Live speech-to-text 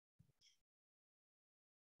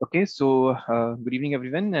Okay, so good evening,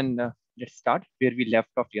 everyone, and let's start where we left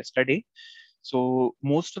off yesterday. So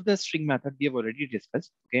most of the string method we have already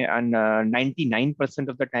discussed, okay, and 99%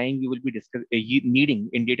 of the time you will be needing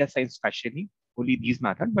in data science, especially only these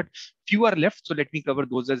methods, but few are left. So let me cover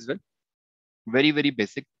those as well. Very, very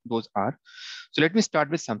basic those are. So let me start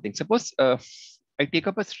with something. Suppose I take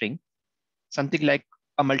up a string, something like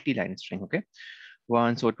a multi-line string, okay.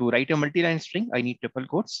 So to write a multi-line string, I need triple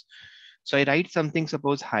quotes. So I write something,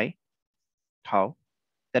 suppose hi, how.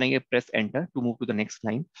 Then I press enter to move to the next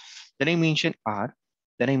line. Then I mention R.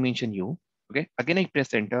 Then I mention you. Okay. Again, I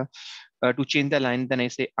press enter to change the line. Then I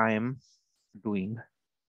say I am doing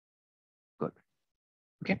good.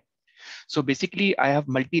 Okay. So basically, I have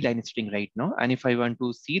multi-line string right now. And if I want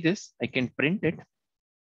to see this, I can print it.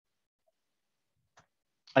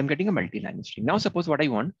 I'm getting a multi-line string. Now, suppose what I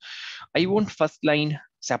want first line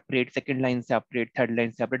separate, second line separate, third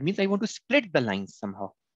line separate. Means I want to split the lines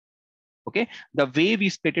somehow. Okay, the way we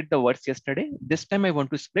splitted the words yesterday, this time I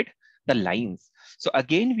want to split the lines. So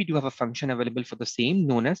again, we do have a function available for the same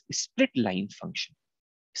known as split line function.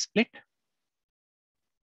 Split,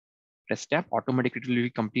 press tab, automatically it will be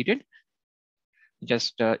completed.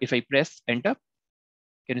 Just if I press enter,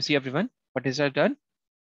 can you see everyone? What is that done?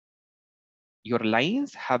 Your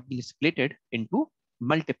lines have been splitted into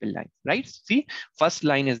multiple lines, right? See, first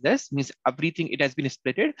line is this, means everything, it has been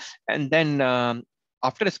splitted. And then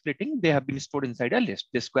after splitting, they have been stored inside a list.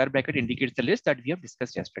 The square bracket indicates the list that we have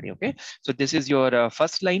discussed yesterday, okay? So this is your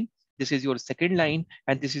first line, this is your second line,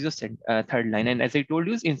 and this is your third line. And as I told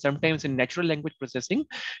you, sometimes in natural language processing,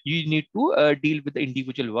 you need to deal with the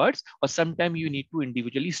individual words, or sometimes you need to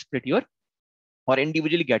individually split your or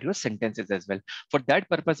individually get your sentences as well. For that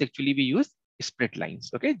purpose, actually, we use split lines,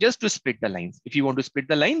 okay? Just to split the lines. If you want to split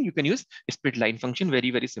the line, you can use split line function,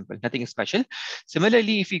 very, very simple, nothing special.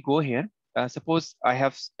 Similarly, if we go here, suppose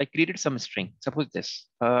I created some string, suppose this,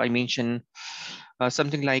 I mention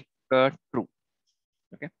something like true,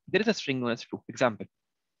 okay? There is a string known as true, example,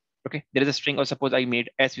 okay? There is a string, or suppose I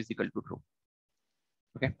made s is equal to true,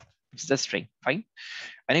 okay? It's the string, fine.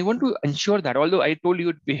 And I want to ensure that, although I told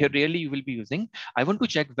you rarely you will be using, I want to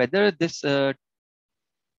check whether this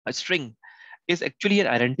string is actually an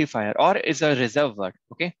identifier or is a reserve word.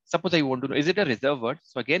 Okay. Suppose I want to know, is it a reserve word?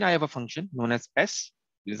 So again, I have a function known as s.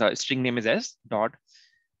 The string name is s dot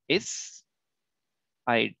is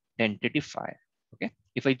identifier. Okay.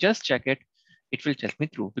 If I just check it, it will tell me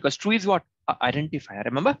true, because true is what? Identifier.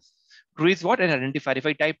 Remember, true is what? An identifier. If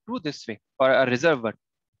I type true this way, or a reserve word,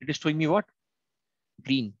 it is showing me what?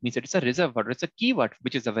 Green, means it's a reserve word, it's a keyword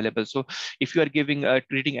which is available. So if you are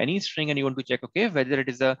treating any string and you want to check, okay, whether it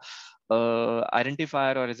is a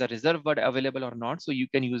identifier or is a reserve word available or not, so you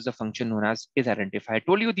can use the function known as is identifier. I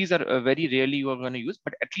told you these are very rarely you are going to use,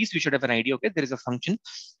 but at least you should have an idea, okay, there is a function,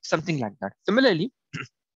 something like that. Similarly,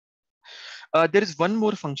 there is one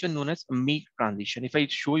more function known as make transition. If I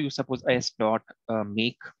show you, suppose s dot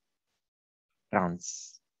make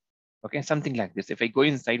trans, okay, something like this. If I go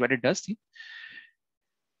inside, what it does, see,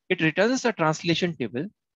 it returns a translation table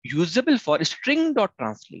usable for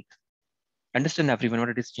string.translate. Understand everyone what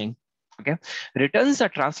it is saying? Okay. Returns a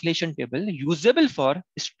translation table usable for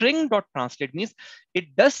string.translate, means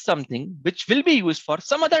it does something which will be used for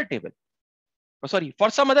some other table. Oh, sorry, for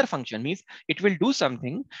some other function, means it will do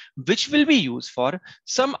something which will be used for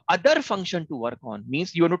some other function to work on.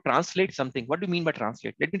 Means you want to translate something. What do you mean by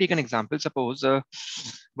translate? Let me take an example. Suppose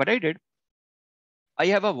what I did, I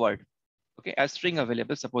have a word, okay, as string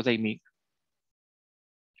available. Suppose I make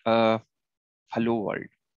hello world.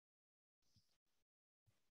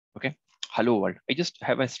 Okay, hello world. I just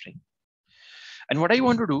have a string. And what I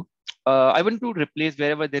want to do, I want to replace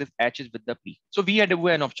wherever there is H is with the P. So we had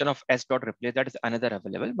an option of S dot replace, that is another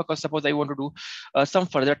available, because suppose I want to do some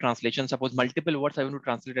further translation, suppose multiple words I want to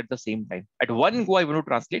translate at the same time. At one go, I want to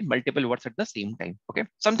translate multiple words at the same time. Okay,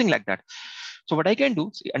 something like that. So what I can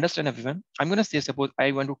do, see, understand everyone, I'm going to say, suppose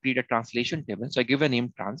I want to create a translation table. So I give a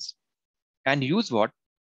name trans and use what?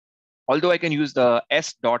 Although I can use the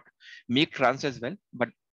s dot make trans as well, but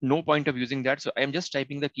no point of using that. So I am just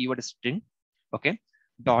typing the keyword string, okay,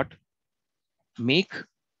 dot make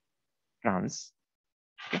trans.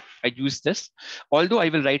 Okay, I use this. Although I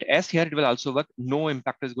will write s here, it will also work. No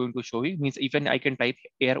impact is going to show you. Means even I can type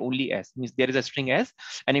here only s. Means there is a string s,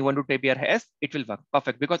 and I want to type here s, it will work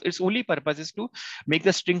perfect, because its only purpose is to make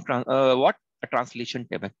the string what? A translation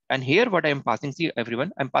table. And here what I am passing, see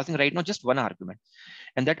everyone, I'm passing right now just one argument.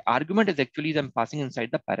 And that argument is actually I'm passing inside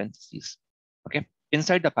the parentheses. Okay,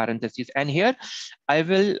 inside the parentheses. And here I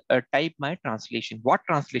will type my translation. What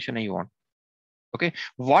translation I want? Okay,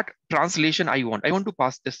 what translation I want? I want to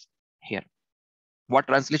pass this here. what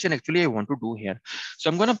translation actually I want to do here. So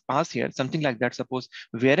I'm going to pass here something like that. Suppose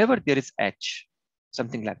wherever there is H,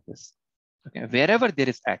 something like this. Okay, wherever there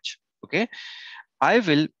is H, okay, I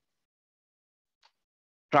will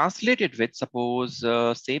translate it with suppose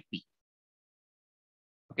say P.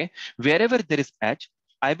 Okay, wherever there is H,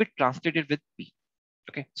 I will translate it with P.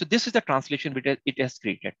 Okay, so this is the translation which it has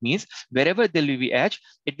created. Means wherever there will be H,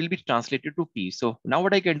 it will be translated to P. So now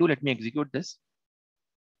what I can do, let me execute this.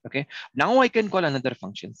 Okay, now I can call another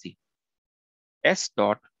function C. S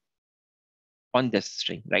dot on this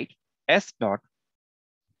string, right? S dot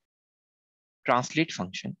translate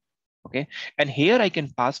function. Okay, and here I can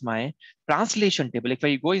pass my translation table. If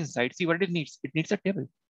I go inside, see what it needs. It needs a table.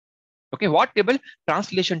 Okay, what table?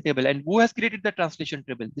 Translation table. And who has created the translation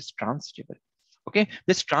table? This trans table. Okay,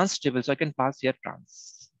 this trans table. So I can pass here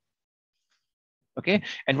trans. Okay,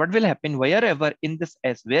 and what will happen wherever in this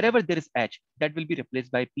S, wherever there is H, that will be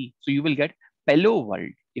replaced by P. So you will get hello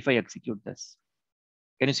world if I execute this.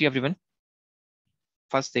 Can you see everyone?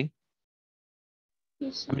 First thing.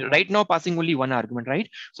 Yes, I mean, right now passing only one argument, right?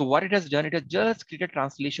 So what it has done, it has just created a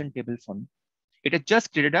translation table for me. It has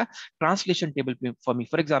just created a translation table for me.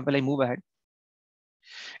 For example, I move ahead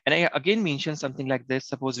and I again mention something like this.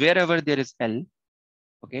 Suppose wherever there is L,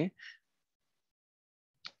 okay,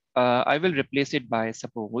 I will replace it by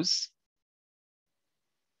suppose,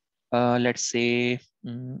 let's say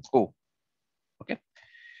O. Okay,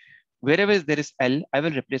 wherever there is L, I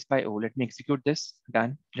will replace by O. Let me execute this.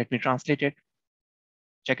 Done. Let me translate it.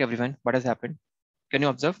 Check everyone. What has happened? Can you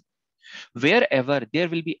observe? Wherever there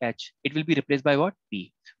will be H, it will be replaced by what?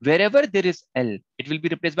 P. Wherever there is L, it will be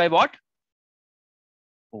replaced by what?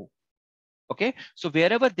 O. Okay. So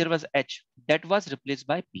wherever there was H, that was replaced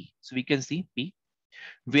by P. So we can see P.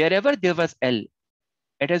 Wherever there was L,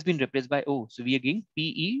 it has been replaced by O. So we are getting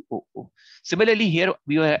P-E-O-O. Similarly, here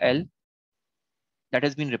we have L that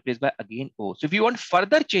has been replaced by again O. So if you want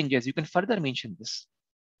further changes, you can further mention this.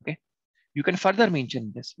 Okay. You can further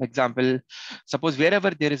mention this. For example, suppose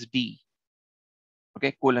wherever there is D,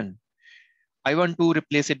 okay, colon, I want to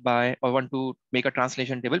replace it by, or want to make a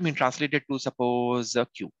translation table, mean translate it to suppose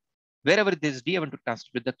Q. Wherever there is D, I want to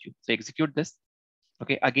translate with the Q. So execute this.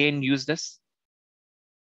 Okay, again, use this.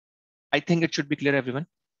 I think it should be clear, everyone.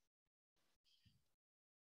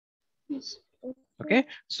 yes. Okay,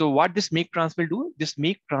 so what this make trans will do, this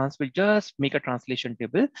make trans will just make a translation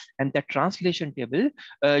table, and that translation table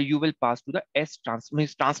you will pass to the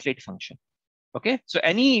means translate function. Okay, so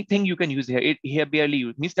anything you can use here, here barely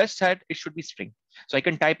use, means that said it should be string. So I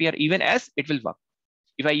can type here even S, it will work.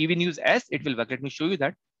 If I even use S, it will work. Let me show you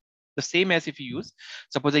that. The same as if you use,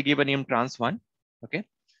 suppose I give a name trans1, okay,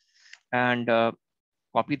 and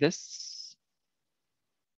copy this.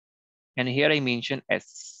 And here I mention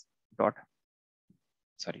S dot,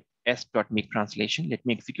 sorry, S dot make translation. Let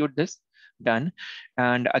me execute this. Done.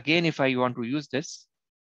 And again, if I want to use this,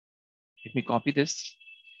 let me copy this.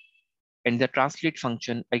 And the translate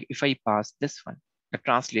function, if I pass this one, the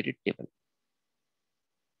translated table,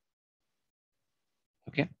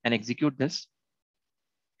 okay, and execute this.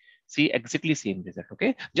 See exactly same result.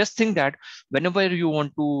 Okay, just think that whenever you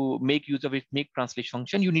want to make use of it, make translation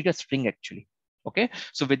function, you need a string actually. Okay,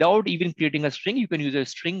 so without even creating a string, you can use a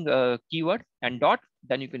string keyword and dot,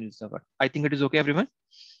 then you can use the word. I think it is okay, everyone.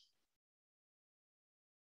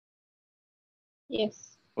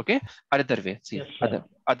 Yes. Okay, other way, see, Yes, sir.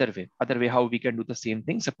 other way how we can do the same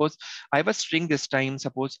thing. Suppose I have a string this time.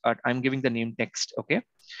 Suppose I'm giving the name text. Okay,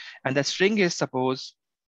 and the string is suppose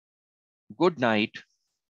good night,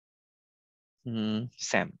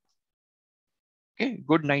 Sam. Okay,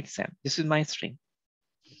 good night, Sam. This is my string.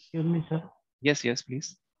 Excuse me, sir. Yes, yes,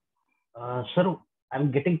 please. Sir, I'm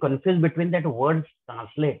getting confused between that word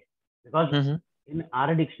translate, because in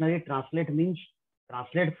our dictionary, translate means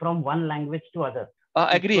translate from one language to other.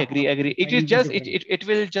 Agree. It is just Different. it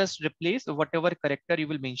will just replace whatever character you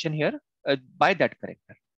will mention here by that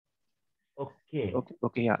character. Okay.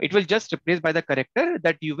 Okay, yeah. It will just replace by the character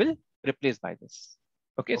that you will replace by this.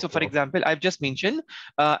 Okay, so for example, I've just mentioned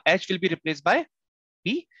H will be replaced by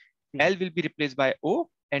P, L will be replaced by O,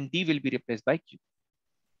 and D will be replaced by Q.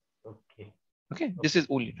 Okay, this is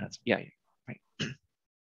only trans. Yeah, right.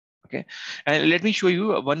 Okay, and let me show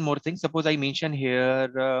you one more thing. Suppose I mention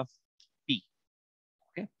here P.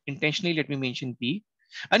 Okay, intentionally let me mention P,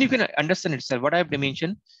 and you can understand itself. What I have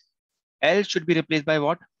mentioned, L should be replaced by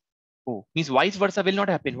what? O. Means vice versa will not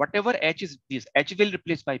happen. Whatever H is this, H will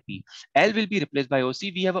replace by P. L will be replaced by O.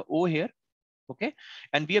 See, we have a O here. Okay,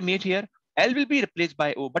 and we have made here L will be replaced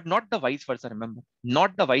by O, but not the vice versa. Remember,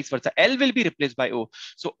 not the vice versa. L will be replaced by O.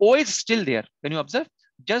 So O is still there. Can you observe?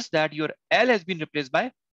 Just that your L has been replaced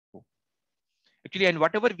by O. Actually, and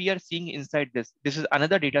whatever we are seeing inside this, this is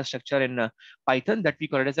another data structure in Python that we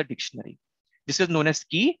call it as a dictionary. This is known as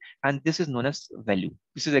key and this is known as value.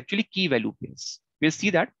 This is actually key value pairs. We'll see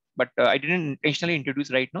that, but I didn't intentionally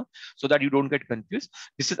introduce right now so that you don't get confused.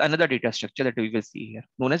 This is another data structure that we will see here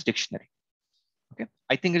known as dictionary. Okay,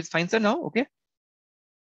 I think it's fine, sir, now. Okay,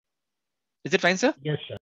 is it fine, sir? Yes,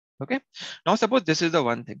 sir. Okay, now suppose this is the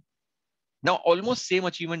one thing. Now almost same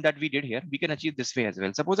achievement that we did here, we can achieve this way as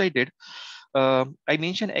well. Suppose I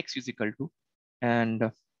mention x is equal to,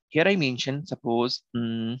 and here I mention suppose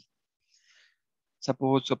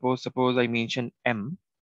suppose I mention m,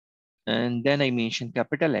 and then I mention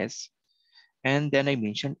capital S, and then I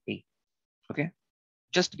mention a. Okay,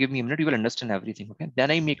 just give me a minute, you will understand everything. Okay, then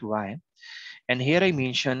I make y, and here I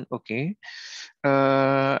mention, okay,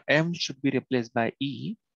 m should be replaced by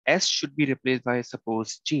e, s should be replaced by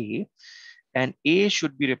suppose j, and a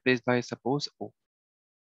should be replaced by suppose o.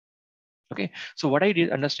 Okay, so what I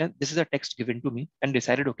did understand, this is a text given to me and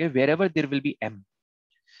decided, okay, wherever there will be m,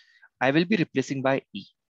 I will be replacing by e.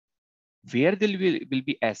 Where there will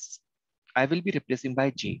be s, I will be replacing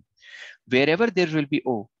by j. Wherever there will be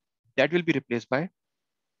o, that will be replaced by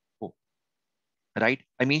o. Right?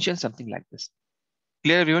 I mentioned something like this.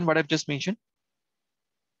 Clear everyone what I've just mentioned?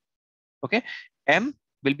 Okay, m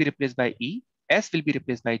will be replaced by e, s will be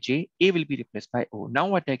replaced by j, a will be replaced by o. Now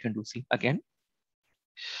what I can do, see again,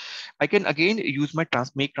 I can again use my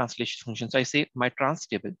make translation function. So I say my trans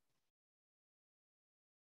table.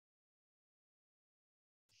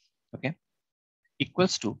 Okay,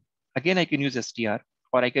 equals to, again I can use str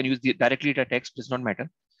or I can use the directly the text, does not matter,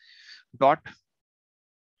 dot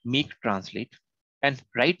make translate. And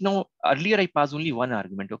right now, earlier I pass only one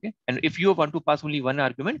argument. Okay, and if you want to pass only one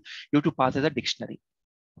argument, you have to pass as a dictionary.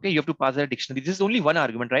 Okay, you have to pass as a dictionary. This is only one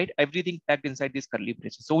argument, right? Everything packed inside these curly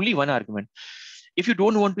braces. So only one argument. If you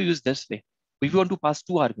don't want to use this way, if you want to pass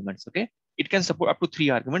two arguments, okay, it can support up to three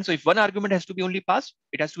arguments. So if one argument has to be only passed,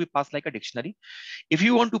 it has to be passed like a dictionary. If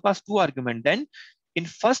you want to pass two arguments, then in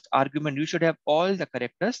first argument, you should have all the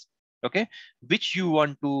characters, okay, which you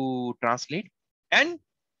want to translate, and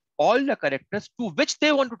all the characters to which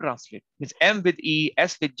they want to translate. Means M with E,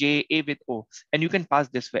 S with J, A with O. And you can pass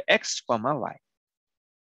this way, X, comma, Y.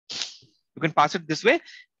 You can pass it this way,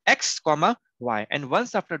 X, comma, Y. And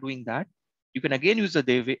once after doing that, you can again use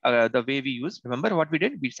the way we use. Remember what we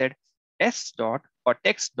did? We said S dot or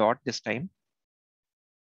text dot this time.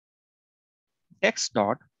 Text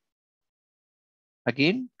dot,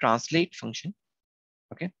 again, translate function.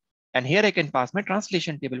 Okay. And here I can pass my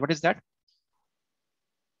translation table. What is that?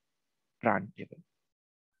 Tran table.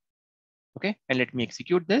 Okay. And let me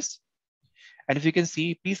execute this. And if you can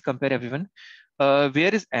see, please compare everyone.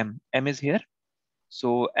 Where is M? M is here.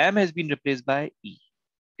 So M has been replaced by E.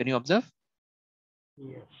 Can you observe?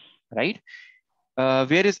 Yes. Right.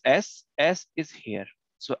 Where is S? S is here.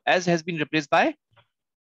 So S has been replaced by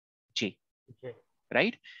J. Okay.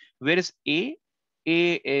 Right. Where is A?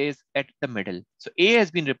 A is at the middle. So A has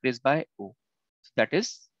been replaced by O. So that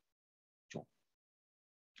is Joe.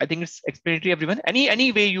 I think it's explanatory, everyone.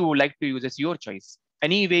 Any way you like to use, it's your choice.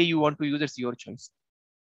 Any way you want to use, it's your choice.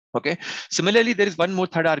 Okay. Similarly, there is one more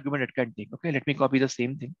third argument it can take. Okay. Let me copy the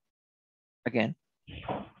same thing again.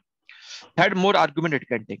 Third more argument it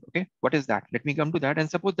can take. Okay. What is that? Let me come to that. And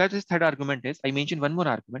suppose that is third argument is, I mentioned one more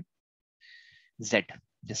argument, Z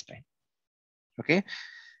this time. Okay.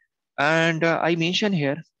 And I mention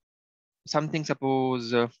here something,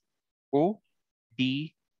 suppose O,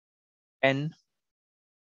 D, N,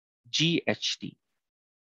 G, H, T.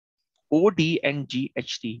 O, D, and G,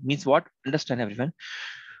 H, T means what? Understand everyone.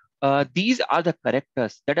 These are the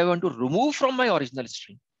characters that I want to remove from my original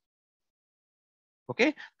string.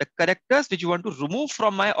 Okay, the characters which you want to remove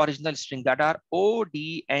from my original string, that are O,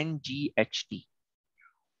 D, and G, H, T.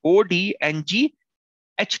 O, D, and G,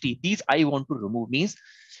 H, T. These I want to remove. Means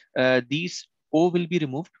these O will be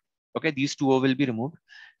removed. Okay, these two O will be removed.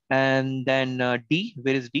 And then D,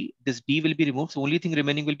 where is D? This D will be removed. So only thing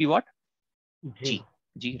remaining will be what? G.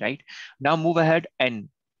 G, right? Now move ahead, N.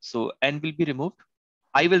 So N will be removed.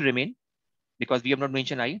 I will remain because we have not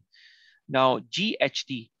mentioned I. Now G, H,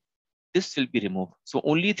 T, this will be removed. So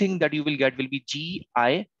only thing that you will get will be G,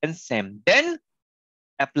 I, and Sam. Then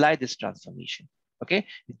apply this transformation. Okay,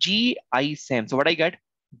 G, I, Sam. So what I get?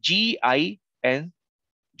 G, I, and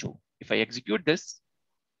Joe. If I execute this,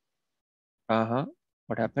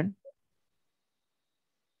 what happened?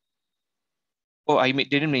 Oh, I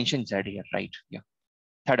didn't mention Z here, right? Yeah.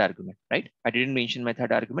 third argument, right? I didn't mention my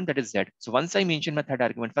third argument, that is z. So once I mention my third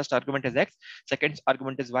argument, first argument is x, second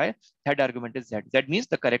argument is y, third argument is z. Z means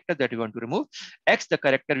the character that you want to remove, x the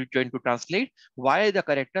character which you want to translate, y the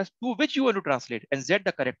characters to which you want to translate, and z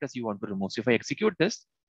the characters you want to remove. So if I execute this,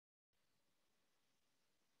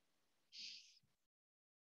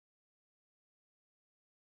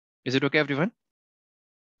 is it okay, everyone?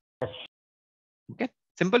 Okay,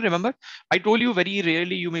 simple. Remember, I told you very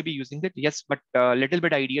rarely you may be using it. Yes, but little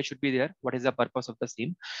bit idea should be there. What is the purpose of the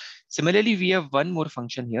same? Similarly, we have one more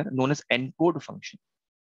function here known as encode function.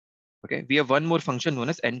 Okay, we have one more function known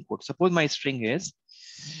as encode. Suppose my string is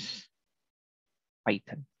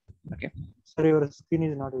Python. Okay. Sorry, your screen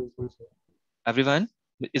is not visible, sir. Everyone,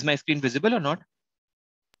 is my screen visible or not?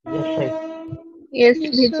 Yes, sir. Yes,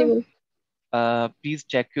 Yes, visible. Please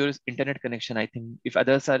check your internet connection. I think if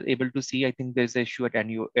others are able to see, I think there's an issue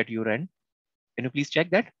at your end. Can you please check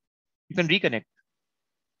that? You can reconnect.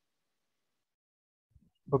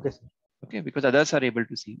 Okay, sir. Okay, because others are able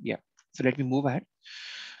to see. Yeah. So let me move ahead.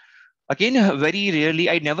 Again, very rarely,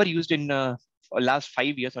 I never used in last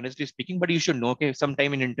 5 years, honestly speaking, but you should know, okay,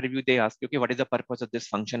 sometime in interview, they ask you, okay, what is the purpose of this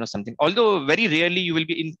function or something? Although very rarely you will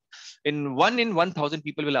be in 1,000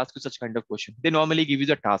 people will ask you such kind of question. They normally give you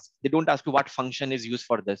the task. They don't ask you what function is used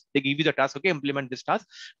for this. They give you the task, okay, implement this task.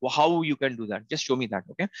 Well, how you can do that? Just show me that,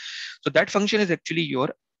 okay? So that function is actually your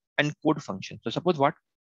encode function. So suppose what?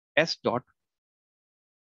 S dot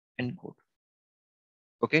encode,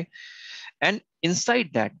 okay? And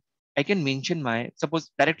inside that, I can mention my,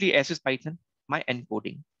 suppose directly S is Python, my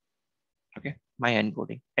encoding. Okay, my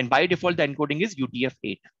encoding. And by default, the encoding is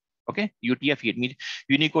UTF-8. Okay, UTF-8 means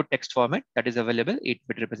Unicode text format that is available,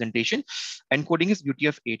 8-bit representation. Encoding is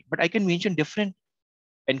UTF-8, but I can mention different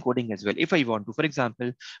encoding as well if I want to. For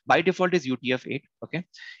example, by default is UTF-8. Okay,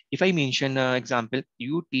 if I mention example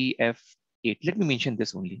UTF-8, let me mention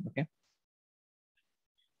this only. Okay,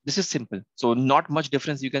 this is simple, so not much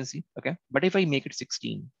difference you can see. Okay, but if I make it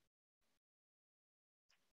 16.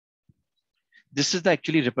 This is the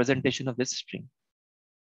actually representation of this string.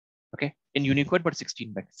 Okay, in Unicode, but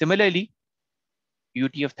 16-bit. Similarly,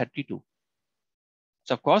 UTF-32.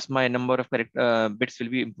 So of course, my number of correct bits will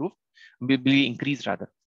be improved, will be increased rather.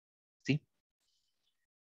 See,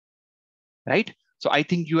 right? So I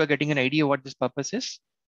think you are getting an idea what this purpose is.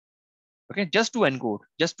 Okay, just to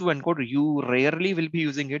encode, you rarely will be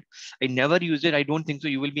using it. I never use it. I don't think so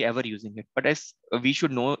you will be ever using it, but as we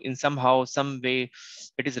should know in somehow, some way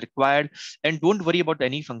it is required. And don't worry about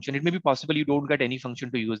any function. It may be possible you don't get any function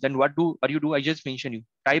to use. Then what do do? I just mentioned you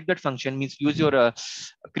type that function, means use your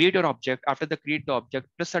create your object. After the create the object,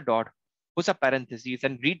 press a dot, put a parentheses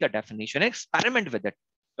and read the definition, experiment with it.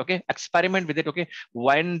 Okay, experiment with it. Okay,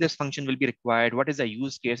 when this function will be required, what is the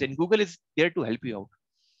use case, and Google is there to help you out.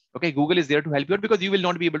 Okay, Google is there to help you out, because you will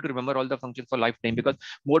not be able to remember all the functions for lifetime, because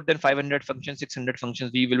more than 500 functions, 600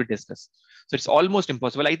 functions we will discuss. So it's almost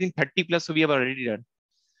impossible. I think 30 plus so we have already done.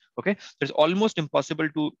 Okay, so it's almost impossible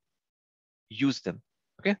to use them.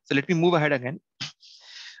 Okay, so let me move ahead again.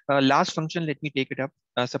 Last function, let me take it up.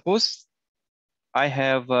 Suppose I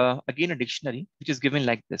have again a dictionary which is given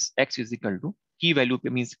like this: x is equal to key value,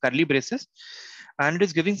 means curly braces, and it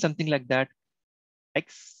is giving something like that: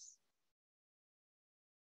 x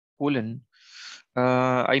colon,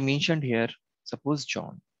 I mentioned here, suppose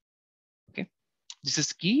John. Okay, this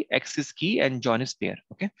is key, x is key, and John is pair.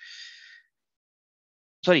 Okay,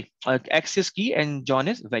 sorry, x is key and John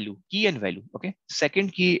is value, key and value. Okay,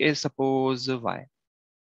 second key is suppose y.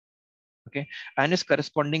 Okay, and its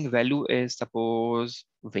corresponding value is suppose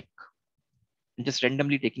Vic. I'm just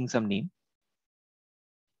randomly taking some name.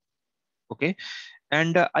 Okay,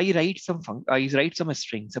 and I write some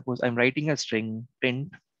string. Suppose I'm writing a string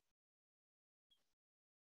print.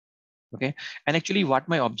 Okay, and actually what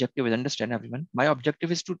my objective is, understand everyone, my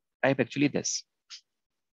objective is to type actually this: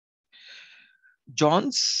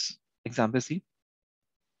 John's, example C,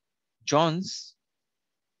 John's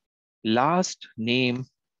last name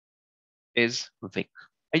is Vic.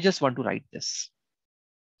 I just want to write this.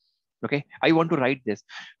 Okay, I want to write this: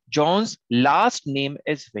 John's last name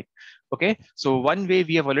is Vic. Okay, so one way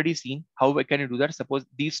we have already seen how can you do that. Suppose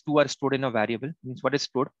these two are stored in a variable, means what is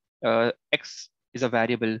stored? X is a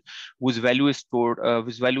variable whose value is stored,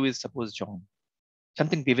 whose value is suppose John,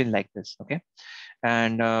 something given like this. Okay,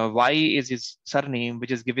 and y is his surname,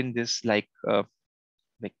 which is given this like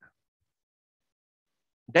Vic.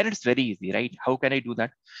 Then it's very easy, right? How can I do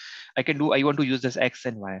that? I want to use this x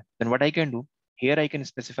and y. Then what I can do here, I can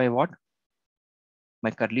specify what?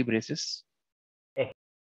 My curly braces.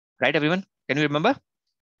 Right, everyone? Can you remember?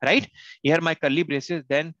 Right? Here my curly braces.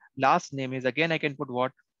 Then last name is, again I can put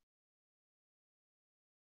what?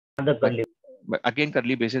 The curly. But again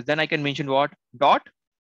curly braces. Then I can mention what? Dot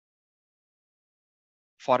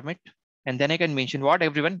format. And then I can mention what,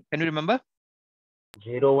 everyone? Can you remember?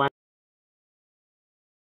 0 1.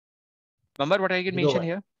 Remember what I can 0 mention 1.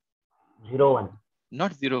 here? 0 1.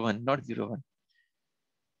 Not 0 1, not 0 1.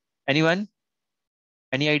 Anyone?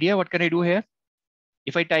 Any idea what can I do here?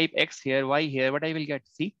 If I type X here, Y here, what I will get?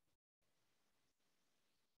 See?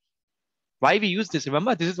 Why we use this?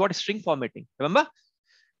 Remember, this is what string formatting. Remember?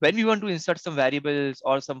 When we want to insert some variables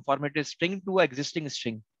or some formatted string to an existing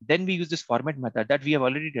string, then we use this format method that we have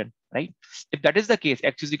already done, right? If that is the case,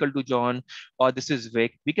 X is equal to John, or this is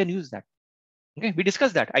Vic, we can use that. Okay, we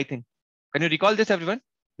discussed that, I think. Can you recall this, everyone?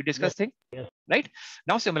 We discussed thing, Yes. right?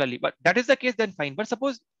 Now, similarly, but that is the case, then fine. But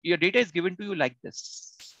suppose your data is given to you like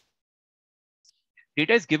this.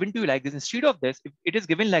 Data is given to you like this. Instead of this, if it is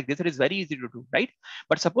given like this, it is very easy to do, right?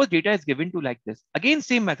 But suppose data is given to like this. Again,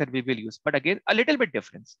 same method we will use, but again, a little bit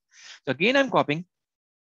difference. So again, I'm copying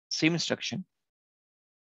same instruction.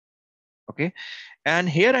 Okay. And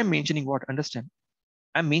here I'm mentioning what? Understand?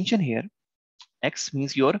 I'm mentioning here, X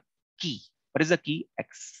means your key. What is the key?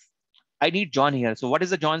 X. I need John here. So what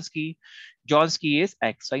is the John's key? John's key is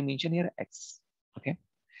X. So I mention here X. Okay.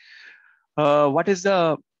 What is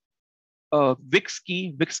the Vic's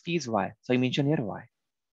key? Vic's key is Y. So I mention here Y.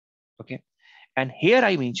 Okay. And here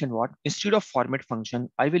I mention what? Instead of format function,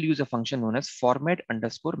 I will use a function known as format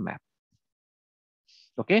underscore map.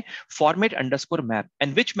 Okay. Format underscore map.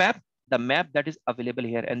 And which map? The map that is available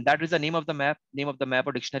here. And that is the name of the map. Name of the map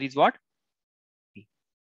or dictionary is what?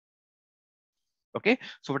 Okay.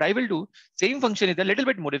 So what I will do, same function is a little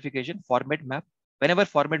bit modification, format map. Whenever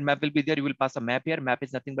format map will be there, you will pass a map here. Map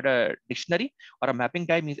is nothing but a dictionary or a mapping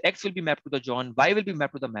type, means X will be mapped to the John, Y will be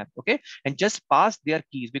mapped to the map. Okay. And just pass their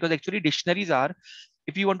keys, because actually dictionaries are,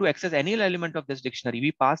 if you want to access any element of this dictionary,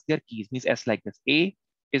 we pass their keys, means S like this. A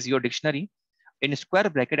is your dictionary. In a square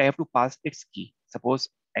bracket, I have to pass its key. Suppose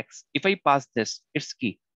X. If I pass this, its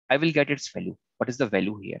key, I will get its value. What is the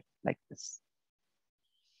value here? Like this.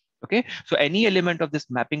 Okay, so any element of this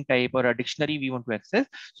mapping type or a dictionary we want to access.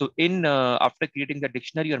 So in after creating the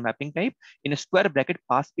dictionary or mapping type, in a square bracket,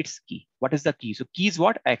 pass its key. What is the key? So key is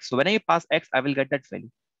what? X. So when I pass X, I will get that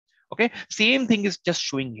value. Okay, same thing is just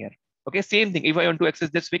showing here. Okay, same thing. If I want to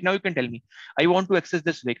access this week, now you can tell me, I want to access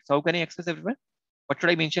this week. So how can I access everyone? What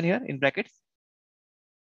should I mention here in brackets?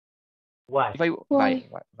 Y. If I Y.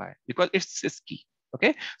 why? Because it's key.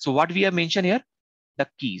 Okay, so what we have mentioned here, the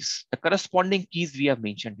keys, the corresponding keys we have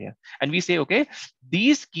mentioned here, and we say, okay,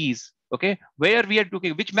 these keys, okay, where we are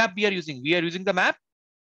looking, which map we are using? We are using the map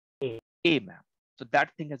A map. So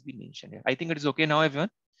that thing has been mentioned here. I think it is okay now, everyone.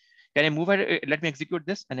 Can I move ahead? Let me execute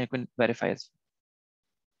this, and I can verify as well.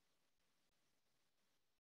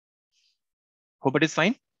 Hope it is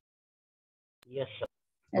fine. Yes, sir.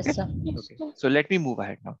 Yes, sir. Okay, so let me move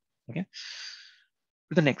ahead now. Okay,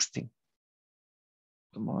 to the next thing.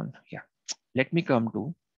 Come on, yeah. Let me come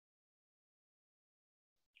to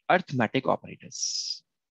arithmetic operators.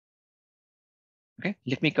 Okay,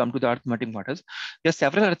 let me come to the arithmetic operators. There are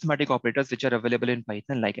several arithmetic operators which are available in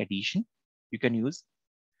Python, like addition, you can use,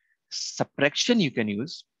 subtraction, you can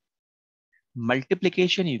use,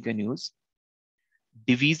 multiplication, you can use,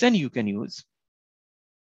 division, you can use,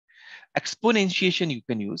 exponentiation, you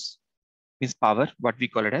can use, means power, what we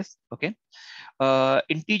call it as. Okay,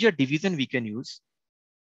 integer division we can use,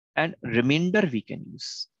 and remainder we can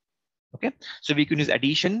use. Okay, so we can use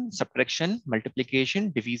addition, subtraction,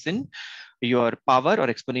 multiplication, division, your power or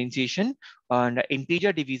exponentiation, and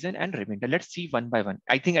integer division and remainder. Let's see one by one.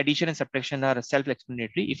 I think addition and subtraction are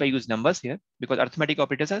self-explanatory. If I use numbers here, because arithmetic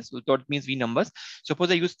operators are, so that means we numbers.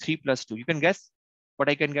 Suppose I use 3 plus 2. You can guess what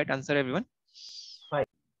I can get. Answer, everyone. 5.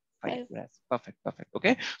 5. Yes, perfect, perfect.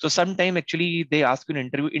 Okay, so sometime actually they ask you in an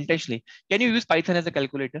interview intentionally, can you use Python as a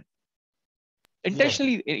calculator?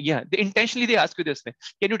 Intentionally, yeah, intentionally they ask you this way.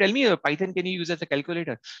 Can you tell me Python can you use as a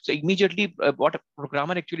calculator? So immediately what a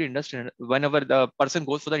programmer actually understands, whenever the person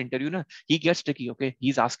goes for the interview, he gets tricky. Okay,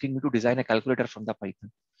 he's asking me to design a calculator from the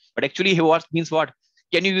Python. But actually he means what?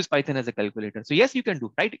 Can you use Python as a calculator? So yes, you can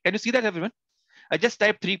do, right? Can you see that, everyone? I just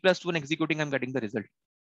type 3 plus 2 and executing, I'm getting the result.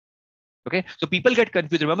 Okay, so people get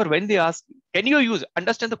confused. Remember, when they ask, can you use,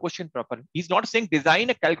 understand the question proper. He's not saying design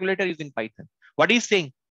a calculator using Python. What he's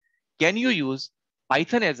saying, can you use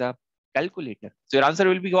Python as a calculator? So your answer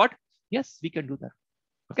will be what? Yes, we can do that.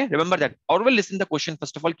 Okay, remember that. Or will listen the question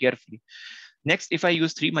first of all carefully. Next, if I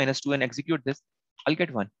use 3 minus 2 and execute this, I'll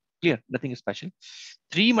get 1. Clear, nothing special.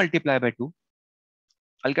 3 multiplied by 2,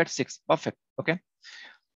 I'll get 6. Perfect. Okay.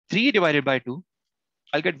 3 divided by 2,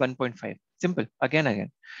 I'll get 1.5. Simple.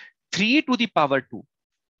 Again. 3 to the power 2.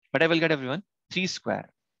 But I will get, everyone, 3 square.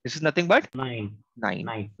 This is nothing but 9. 9,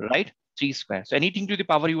 9. right? 3 square. So anything to the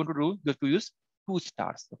power you want to do, you have to use 2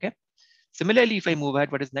 stars. Okay. Similarly, if I move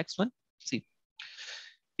ahead, what is next one? See,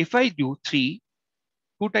 if I do 3,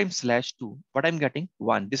 2 times slash 2, what I'm getting?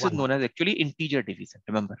 1. This is 1. known as actually integer division.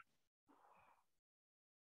 Remember.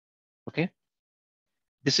 Okay.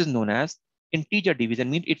 This is known as integer division,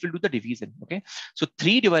 means it will do the division. Okay. So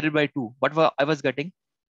 3 divided by 2, I was getting?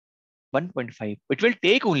 1.5. It will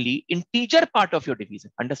take only integer part of your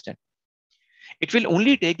division. Understand? It will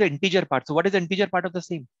only take the integer part. So what is the integer part of the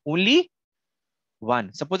same? Only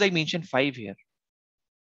 1. Suppose I mention 5 here.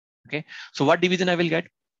 Okay. So what division I will get?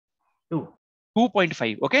 2.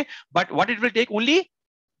 2.5. Okay. But what it will take? Only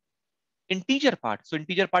integer part. So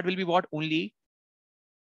integer part will be what? Only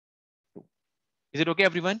 2. Is it okay,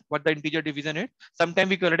 everyone? What the integer division is? Sometimes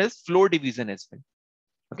we call it as floor division as well.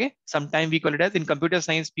 Okay. Sometimes we call it as, in computer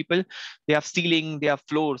science, people, they have ceiling, they have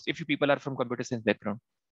floors. If you people are from computer science background.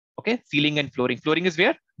 Okay. Ceiling and flooring. Flooring is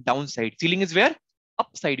where? Downside. Ceiling is where?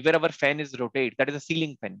 Upside, where our fan is rotate. That is a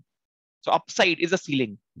ceiling fan. So upside is a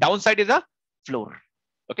ceiling. Downside is a floor.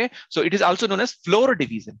 Okay. So it is also known as floor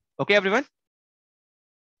division. Okay, everyone?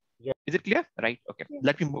 Yeah. Is it clear? Right. Okay. Yeah.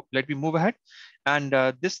 Let me move ahead. And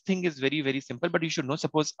this thing is very, very simple, but you should know,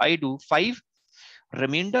 suppose I do 5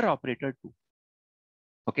 remainder operator 2.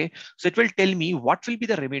 Okay. So it will tell me what will be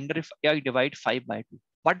the remainder if I divide 5 by 2.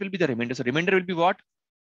 What will be the remainder? So remainder will be what?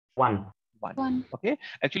 1. 1. 1. Okay.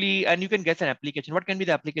 Actually, and you can guess an application. What can be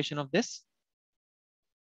the application of this?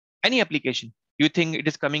 Any application. You think it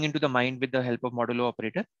is coming into the mind with the help of modulo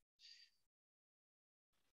operator?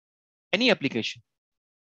 Any application.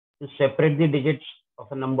 To separate the digits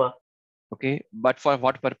of a number. Okay. But for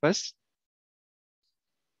what purpose?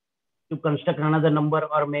 To construct another number,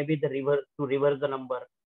 or maybe to reverse the number.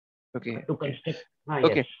 Okay. To construct.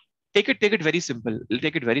 Okay. Yes. Take it very simple. We'll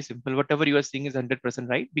take it very simple. Whatever you are saying is 100%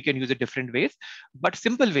 right. We can use it different ways, but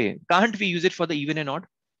simple way. Can't we use it for the even and odd?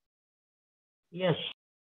 Yes.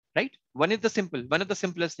 Right. One of the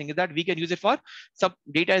simplest thing is that we can use it for some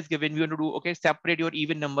data is given. We want to do, okay, separate your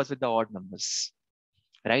even numbers with the odd numbers.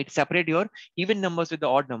 Right. Separate your even numbers with the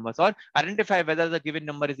odd numbers, or identify whether the given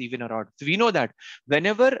number is even or odd. So we know that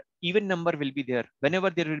whenever even number will be there, whenever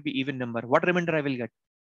there will be even number, what remainder I will get?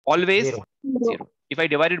 Always 0. 0. If I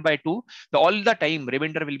divide it by 2, all the time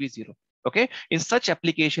remainder will be 0. Okay. In such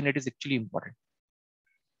application, it is actually important.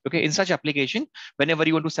 Okay. In such application, whenever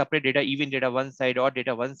you want to separate data, even data one side or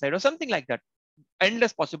data one side or something like that,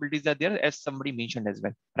 endless possibilities are there, as somebody mentioned as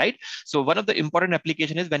well. Right. So one of the important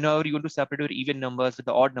application is whenever you want to separate your even numbers with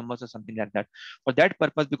the odd numbers or something like that. For that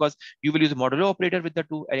purpose, because you will use a modulo operator with the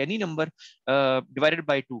 2, and any number divided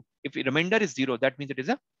by 2. If the remainder is 0, that means it is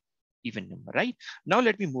a even number. Right. Now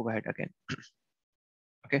let me move ahead again.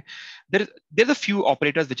 Okay, there's a few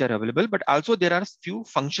operators which are available, but also there are few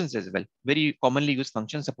functions as well. Very commonly used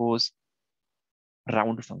functions. Suppose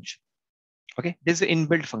round function. Okay, this is an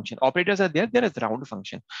inbuilt function. Operators are there. There is round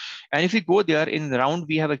function, and if we go there in round,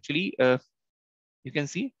 we have actually you can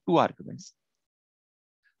see 2 arguments: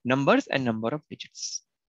 numbers and number of digits.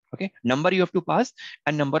 Okay, number you have to pass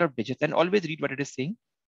and number of digits, and always read what it is saying.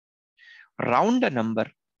 Round a number,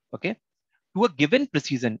 okay, to a given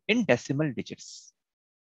precision in decimal digits.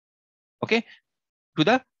 Okay, to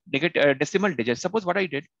the decimal digits. Suppose what I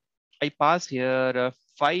did, I pass here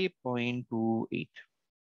 5.28.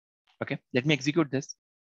 Okay, let me execute this.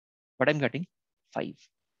 What I'm getting? 5.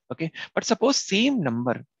 Okay, but suppose same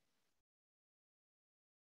number,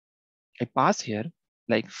 I pass here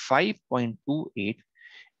like 5.28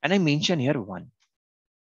 and I mention here 1.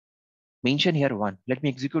 Mention here 1. Let me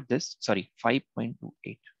execute this. Sorry,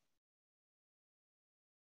 5.28.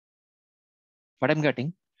 What I'm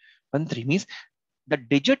getting? 1.3 means the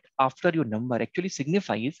digit after your number actually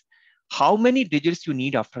signifies how many digits you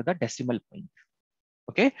need after the decimal point.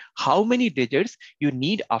 Okay, how many digits you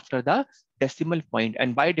need after the decimal point,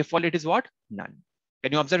 and by default it is what? None.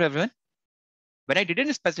 Can you observe, everyone? When I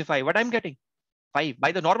didn't specify, what I'm getting? 5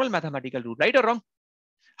 by the normal mathematical rule, right or wrong?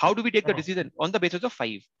 How do we take the decision? On the basis of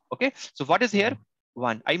 5. Okay, so what is here?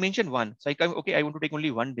 1. I mentioned 1, so I come, okay, I want to take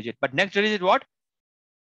only 1 digit, but next digit is what?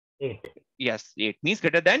 8. Yes, 8 means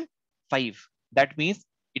greater than 5. That means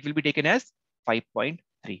it will be taken as 5.3.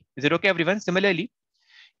 Is it okay, everyone? Similarly,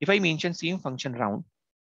 if I mention same function round,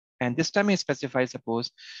 and this time I specify,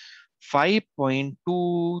 suppose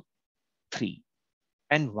 5.23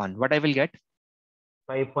 and 1, what I will get?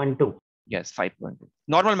 5.2. Yes, 5.2.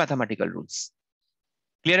 Normal mathematical rules.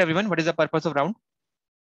 Clear, everyone? What is the purpose of round?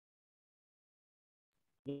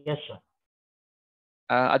 Yes, sir.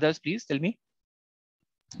 Others, please tell me.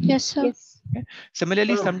 Yes, sir. Okay.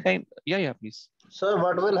 Similarly, Sir, sometime, yeah, please. Sir,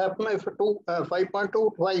 what will happen if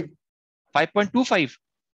 5.25? 5.25.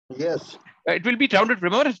 Yes. It will be rounded.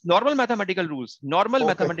 Remember, it's normal mathematical rules. Normal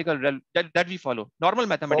Okay. mathematical that we follow. Normal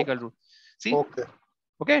mathematical rule. See? Okay.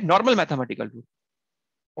 Okay. Normal mathematical rule.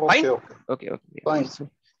 Okay. Fine? Okay. Okay. Fine. So,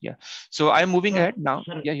 yeah. So I'm moving Sir, ahead now.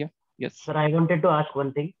 sir. Yeah. Yes. Sir, I wanted to ask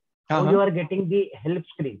one thing. How you are getting the help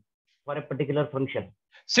screen for a particular function?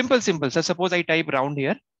 Simple. So suppose I type round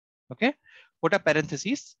here. Okay. Put a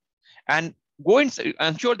parenthesis and go inside.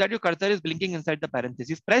 Ensure that your cursor is blinking inside the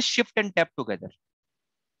parenthesis. Press shift and tab together.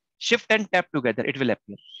 Shift and tab together. It will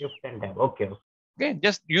appear. Shift and tab. Okay. Okay.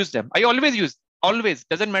 Just use them. I always use. Always.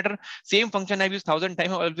 Doesn't matter. Same function I've used 1,000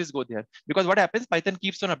 times. I always go there. Because what happens? Python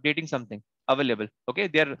keeps on updating something available. Okay.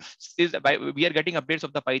 We are getting updates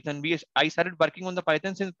of the Python. I started working on the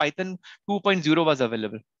Python since Python 2.0 was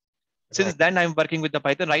available. Since then, I'm working with the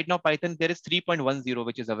Python. Right now, Python, there is 3.10,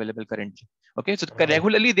 which is available currently. Okay, so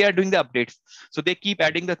regularly they are doing the updates. So they keep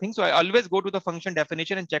adding the things. So I always go to the function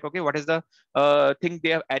definition and check, okay, what is the thing they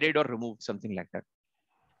have added or removed, something like that.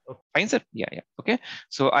 Okay. Fine, sir. Yeah. Okay.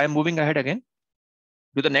 So I am moving ahead again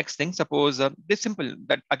to the next thing. Suppose this simple,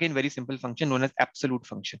 that again, very simple function known as absolute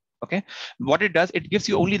function. Okay. What it does, it gives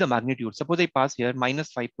you only the magnitude. Suppose I pass here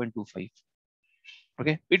minus 5.25.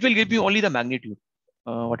 Okay. It will give you only the magnitude.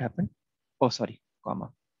 What happened? Oh, sorry, comma.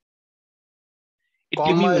 It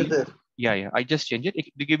give me only, yeah. I just changed it.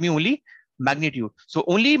 It give me only magnitude. So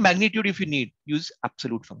only magnitude if you need, use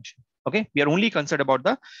absolute function. Okay, we are only concerned about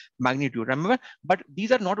the magnitude. Remember, but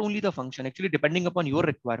these are not only the function. Actually, depending upon your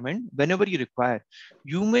requirement, whenever you require,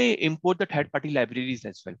 you may import the third-party libraries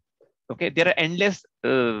as well. Okay, there are endless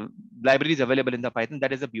libraries available in the Python.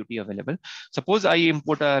 That is the beauty available. Suppose I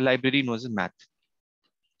import a library known as math.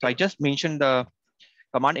 So I just mentioned the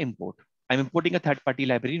command import. I'm importing a third-party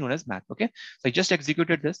library known as math. Okay, so I just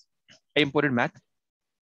executed this. I imported math.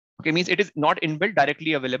 Okay, means it is not inbuilt,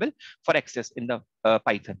 directly available for access in the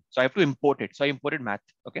Python. So I have to import it. So I imported math.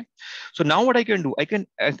 Okay, so now what I can do, I can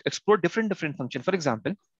explore different functions. For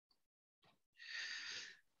example,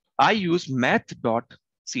 I use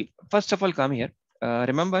math.c. First of all, come here.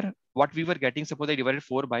 Remember what we were getting. Suppose I divided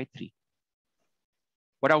 4 by 3.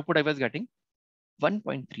 What output I was getting?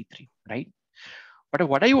 1.33, right? But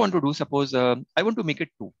what I want to do, suppose I want to make it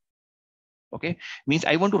 2. Okay, means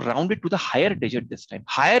I want to round it to the higher digit this time,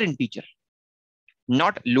 higher integer,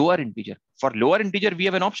 not lower integer. For lower integer, we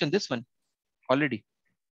have an option, this one already,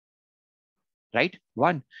 right?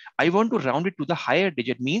 1. I want to round it to the higher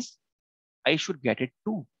digit, means I should get it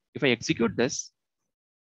 2. If I execute this,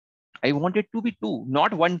 I want it to be 2,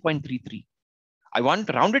 not 1.33. I want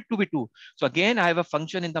round it to be 2. So again, I have a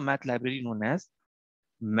function in the math library known as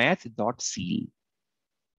math.seal.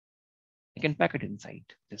 I can pack it inside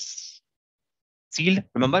this. Seal,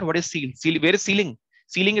 remember what is seal? Seal, where is ceiling?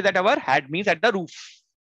 Ceiling is at our head, means at the roof.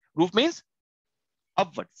 Roof means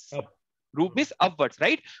upwards. Roof means upwards,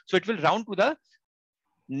 right? So it will round to the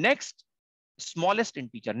next smallest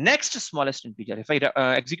integer. Next smallest integer. If I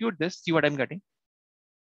execute this, see what I'm getting?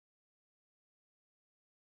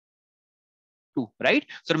 2, right?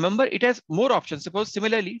 So remember, it has more options. Suppose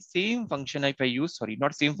similarly, same function if I use, sorry,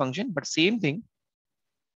 not same function, but same thing.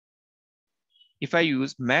 If I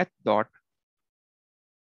use math.floor,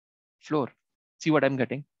 see what I'm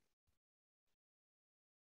getting?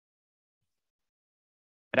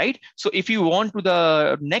 Right? So if you want to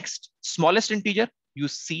the next smallest integer,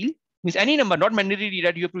 use seal. Means any number, not mandatory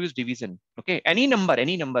that you have to use division. Okay, any number.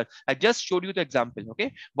 I just showed you the example.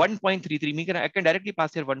 Okay, 1.33. I can directly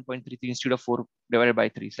pass here 1.33 instead of 4 divided by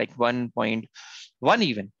 3. It's like 1.1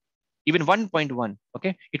 even 1.1.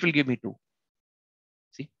 Okay, it will give me 2.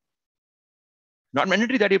 See, not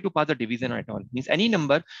mandatory that you have to pass the division at all. Means any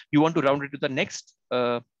number you want to round it to the next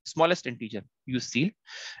smallest integer, use seal,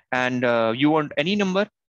 and you want any number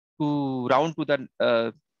to round to the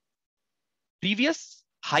previous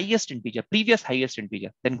highest integer,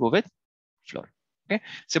 then go with floor. Okay.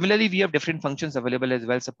 Similarly, we have different functions available as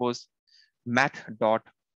well. Suppose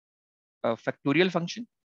math.factorial function.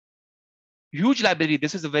 Huge library.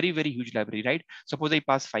 This is a very, very huge library, right? Suppose I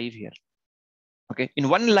pass 5 here. Okay. In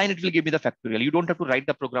one line, it will give me the factorial. You don't have to write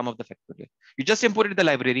the program of the factorial. You just import it in the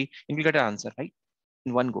library and you get an answer, right?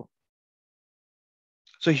 In one go.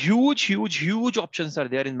 So huge options are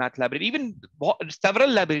there in math library. Even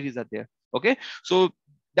several libraries are there. Okay. So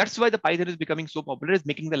that's why the Python is becoming so popular, is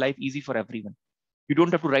making the life easy for everyone. You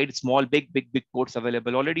don't have to write small, big codes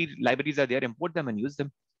available. Already libraries are there, import them and use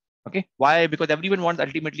them. Okay. Why? Because everyone wants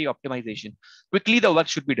ultimately optimization. Quickly the work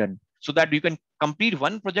should be done so that you can complete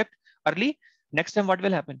one project early. Next time, what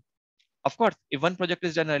will happen? Of course, if one project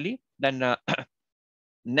is done early, then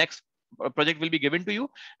next project will be given to you,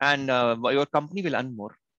 and your company will earn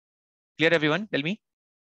more. Clear, everyone? Tell me.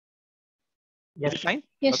 Yes, Is it fine?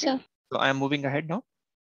 Yes, Okay. sir. So I am moving ahead now.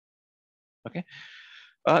 Okay.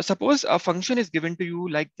 Suppose a function is given to you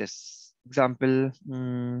like this. Example,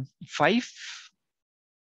 5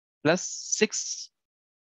 plus 6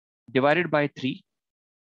 divided by 3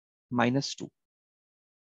 minus 2.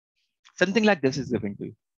 Something like this is given to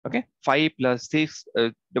you. Okay, 5 plus 6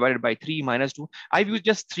 divided by 3 minus 2. I've used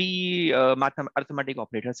just 3 arithmetic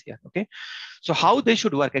operators here. Okay, so how they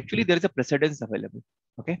should work? Actually, there is a precedence available.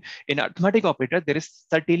 Okay, in arithmetic operator, there is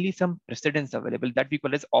certainly some precedence available that we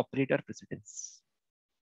call as operator precedence.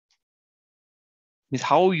 Means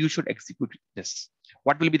how you should execute this.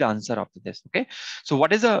 What will be the answer of this? Okay, so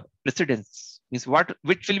what is a precedence? Means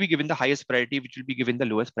which will be given the highest priority, which will be given the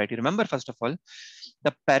lowest priority. Remember, first of all,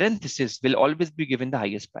 the parenthesis will always be given the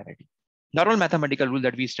highest priority. Normal mathematical rule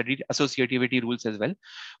that we studied, associativity rules as well.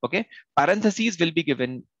 Okay, parentheses will be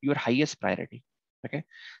given your highest priority. Okay,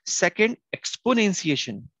 second,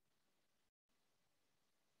 exponentiation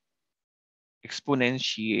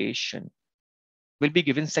will be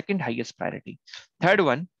given second highest priority. Third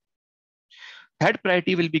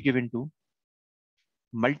priority will be given to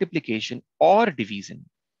multiplication or division.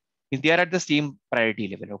 If they are at the same priority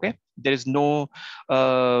level, okay, there is no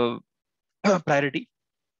priority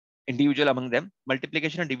individual among them.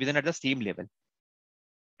 Multiplication and division at the same level.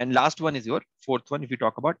 And last one is your fourth one, if you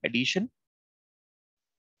talk about addition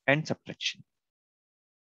and subtraction.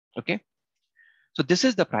 Okay, so this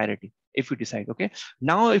is the priority if you decide. Okay,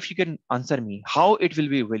 now if you can answer me how it will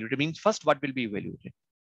be evaluated. Means first, what will be evaluated?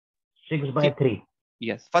 6 by 3.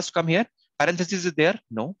 Yes, first come here. Parenthesis is there?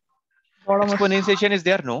 No. Bottom of Exponentiation is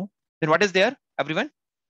there? No. Then what is there, everyone?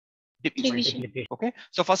 division. Multiplication. Okay,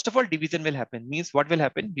 so first of all, division will happen. Means what will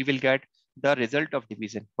happen? We will get the result of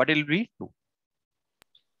division. What it will be? 2.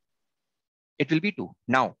 It will be 2.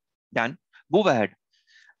 Now, done. Move ahead.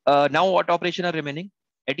 Now what operation are remaining?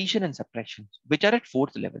 Addition and subtraction, which are at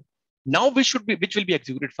fourth level. Now which will be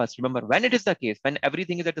executed first? Remember, when it is the case, when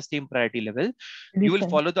everything is at the same priority level, you will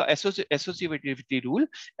follow the associativity rule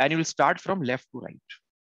and you will start from left to right.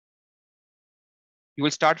 You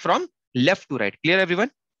will start from left to right. Clear, everyone?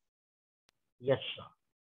 Yes, sir.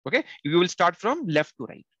 Okay, you will start from left to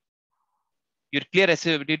right. You're clear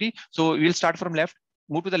associativity. So you will start from left,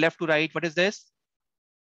 move to the left to right. What is this?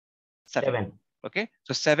 7. Okay,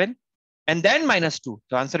 so 7 and then minus 2.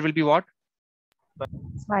 The answer will be what?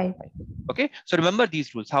 5. Okay, so remember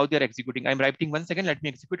these rules, how they're executing. I'm writing 1 second. Let me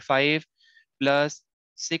execute 5 plus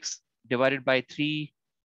 6 divided by 3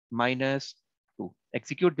 minus 2.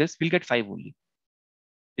 Execute this, we'll get 5 only.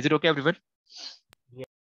 Is it okay, everyone? Yeah.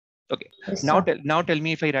 Okay, Yes, now sir. tell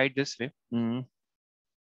me if I write this way.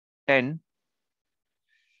 10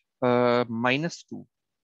 minus 2,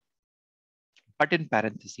 but in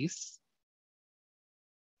parentheses.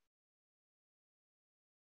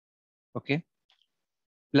 Okay,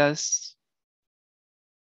 plus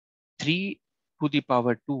 3 to the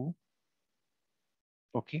power 2.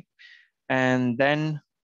 Okay, and then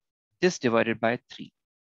this divided by 3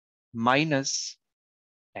 minus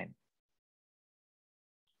 10.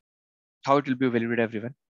 How it will be evaluated,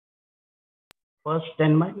 everyone? First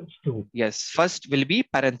 10 minus 2. Yes, first will be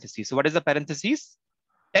parentheses. So what is the parentheses?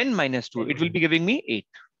 10 minus 2. 10 It will be giving me 8,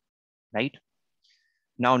 right?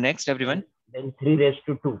 Now next, everyone. Then 3 raised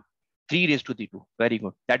to 2. 3 raised to the 2. Very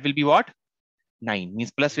good. That will be what? 9.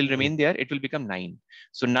 Means plus will 9. remain there. It will become 9.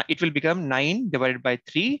 So now it will become 9 divided by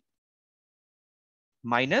 3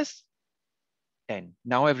 minus 10.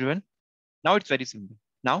 Now everyone. Now it's very simple.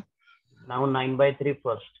 Now 9 by 3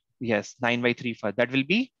 first. yes, 9 by 3 first. That will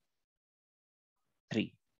be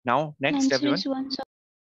 3. Now next, Answer everyone. is 1, sir.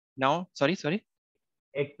 Now, sorry.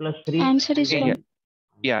 8 plus 3. Answer is Yeah, 1.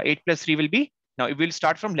 yeah, 8 plus 3 will be. Now we will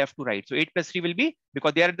start from left to right. So 8 plus 3 will be,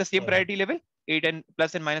 because they are at the same priority level. 8 and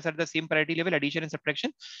plus and minus are at the same priority level, addition and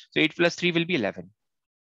subtraction. So 8 plus 3 will be 11.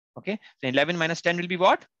 Okay. So 11 minus 10 will be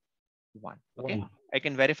what? 1. Okay. 1. I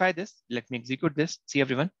can verify this. Let me execute this. See,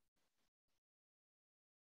 everyone.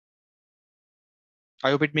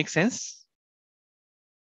 I hope it makes sense.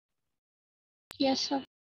 Yes, sir.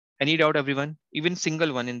 Any doubt, everyone? Even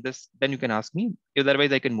single one in this, then you can ask me.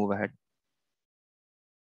 Otherwise, I can move ahead.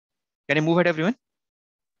 Can I move ahead, everyone?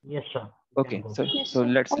 Yes, sir. Okay. So, Yes, so sir.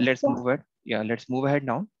 let's move ahead. Yeah, let's move ahead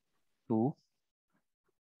now to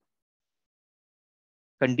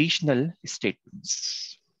conditional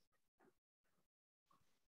statements.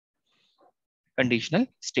 Conditional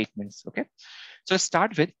statements. Okay. So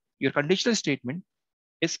start with your conditional statement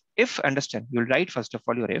is if. Understand, you'll write first of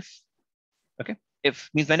all your if. Okay. If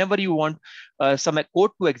means whenever you want some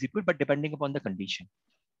code to execute, but depending upon the condition.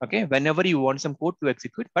 Okay, whenever you want some code to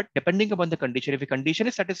execute, but depending upon the condition, if a condition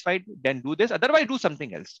is satisfied, then do this, otherwise do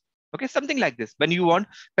something else. Okay, something like this. When you want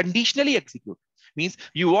conditionally execute, means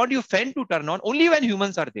you want your fan to turn on only when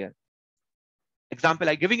humans are there. Example,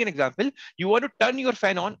 I'm giving an example. You want to turn your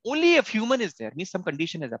fan on only if human is there, means some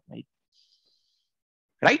condition is applied.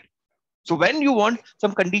 Right? So when you want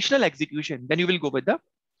some conditional execution, then you will go with the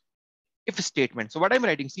if statement. So what I'm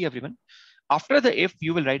writing, see everyone, after the if,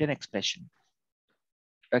 you will write an expression.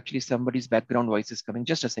 Actually, somebody's background voice is coming.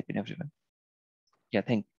 Just a second, everyone. Yeah,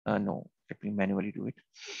 no, let me manually do it.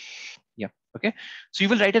 Yeah, okay. So you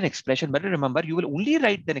will write an expression, but remember, you will only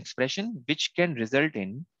write an expression which can result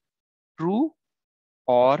in true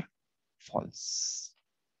or false.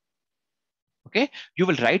 Okay, you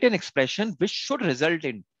will write an expression which should result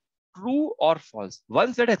in true or false.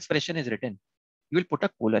 Once that expression is written, you will put a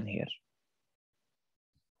colon here.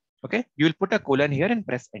 Okay, you will put a colon here and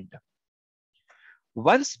press enter.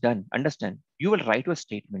 Once done, understand, you will write your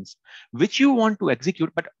statements which you want to execute.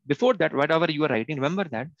 But before that, whatever you are writing, remember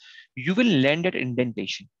that you will land at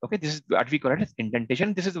indentation. Okay, this is what we call it as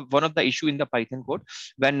indentation. This is one of the issue in the Python code.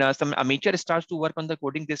 When some amateur starts to work on the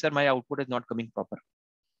coding, they say my output is not coming proper.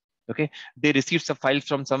 Okay, they received some files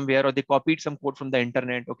from somewhere, or they copied some code from the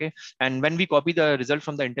internet. Okay, and when we copy the result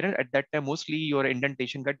from the internet, at that time, mostly your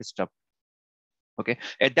indentation got disturbed. Okay,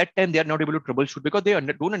 at that time, they are not able to troubleshoot because they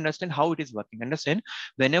don't understand how it is working. Understand?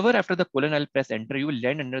 Whenever after the colon, I'll press enter, you will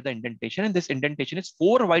land under the indentation, and this indentation is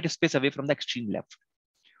 4 white space away from the extreme left.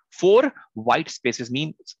 4 white spaces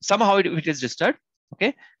mean somehow it is disturbed.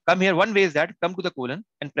 Okay, come here. One way is that come to the colon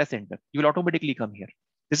and press enter. You will automatically come here.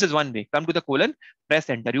 This is one way. Come to the colon, press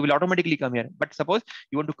enter. You will automatically come here. But suppose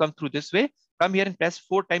you want to come through this way, come here and press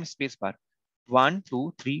 4 times space bar. 1,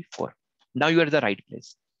 2, 3, 4. Now you are at the right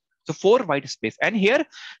place. So 4 white space, and here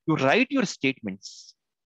you write your statements.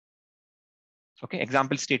 Okay,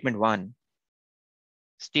 example statement 1,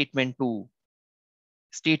 statement 2,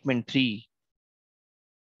 statement 3.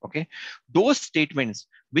 Okay, those statements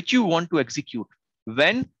which you want to execute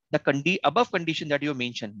when the above condition that you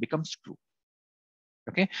mentioned becomes true.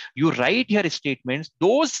 Okay, you write here statements,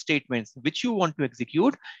 those statements which you want to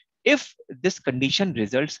execute if this condition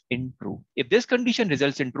results in true. If this condition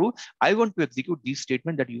results in true, I want to execute these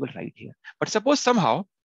statements that you will write here. But suppose somehow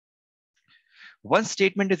one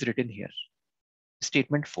statement is written here,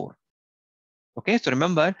 statement 4. Okay, so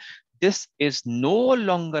remember, this is no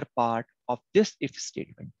longer part of this if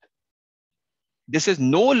statement. This is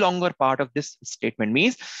no longer part of this statement,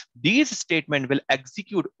 means these statement will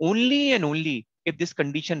execute only and only if this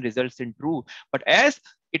condition results in true. But as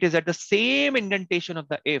it is at the same indentation of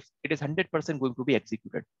the if, it is 100% going to be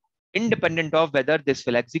executed, independent of whether this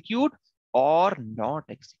will execute or not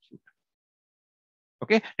execute.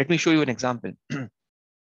 Okay, let me show you an example.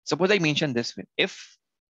 Suppose I mention this way. If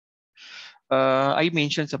I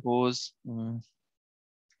mention suppose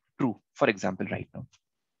true, for example, right now.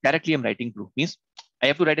 Directly I'm writing true, means I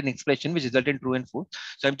have to write an expression which results in true and false.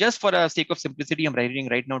 So I'm just for the sake of simplicity, I'm writing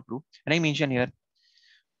right now true. And I mention here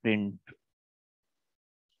print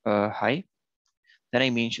hi. Then I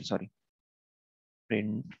mention,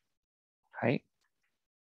 print hi.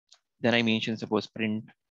 Then I mention suppose print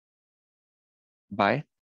by.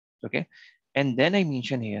 Okay. And then I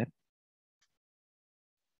mention here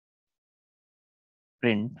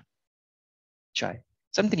print chai,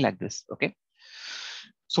 something like this. Okay.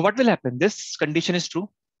 So what will happen? This condition is true,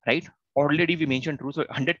 right? Already we mentioned true. So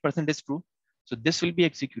 100% is true. So this will be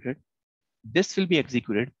executed. This will be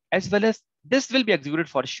executed, as well as this will be executed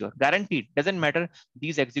for sure. Guaranteed. Doesn't matter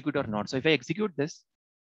these execute or not. So if I execute this,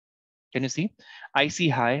 can you see? I see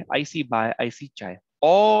hi, I see bye, I see chai.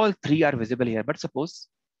 All 3 are visible here. But suppose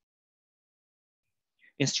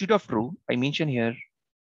instead of true, I mention here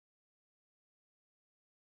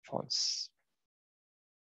false.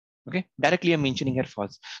 Okay, directly I'm mentioning here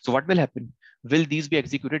false. So what will happen? Will these be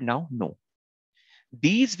executed now? No.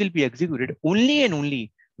 These will be executed only and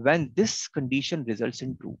only when this condition results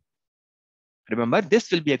in true. Remember,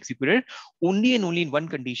 this will be executed only and only in one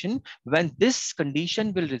condition, when this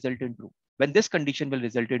condition will result in true. When this condition will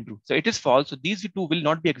result in true. So it is false. So these 2 will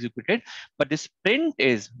not be executed, but this print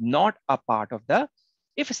is not a part of the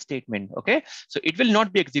if statement. Okay, so it will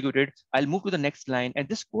not be executed. I'll move to the next line and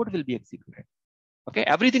this code will be executed. Okay,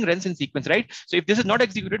 everything runs in sequence, right? So if this is not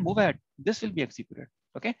executed, move ahead. This will be executed.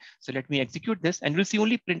 Okay, so let me execute this and we'll see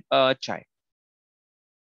only print chai.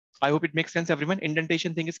 I hope it makes sense, everyone.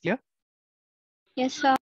 Indentation thing is clear. Yes,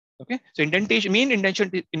 sir. Okay, so indentation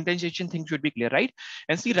thing should be clear, right?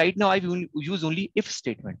 And see, right now I will use only if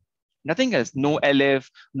statement, nothing else. No elif,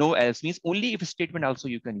 no else, means only if statement also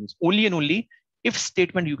you can use. Only and only if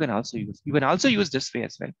statement you can also use. You can also use this way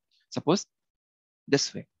as well. Suppose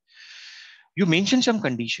this way. You mention some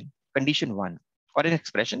condition 1, or an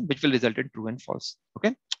expression which will result in true and false.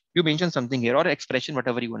 Okay. You mention something here, or expression,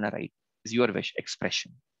 whatever you want to write is your wish,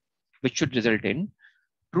 expression, which should result in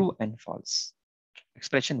true and false.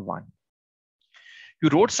 Expression 1. You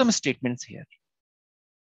wrote some statements here.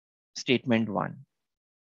 Statement 1.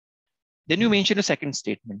 Then you mention a second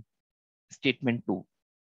statement, statement 2.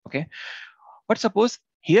 Okay. But suppose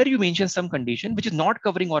here you mention some condition which is not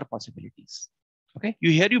covering all possibilities. Okay.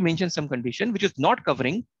 You mention some condition which is not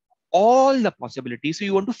covering all the possibilities. So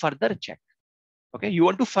you want to further check. Okay. You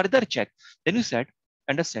want to further check. Then you said,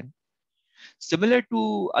 understand. Similar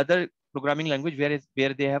to other programming language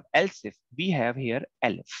where they have else if, we have here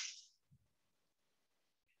elif.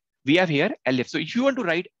 We have here elif. So if you want to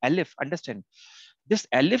write elif, understand, this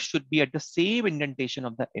elif should be at the same indentation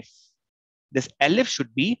of the if. This elif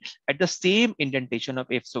should be at the same indentation of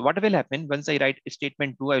if. So what will happen once I write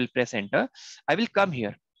statement 2, I will press enter. I will come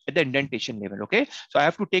here at the indentation level. Okay. So I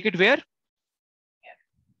have to take it where? Here.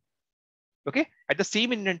 Okay. At the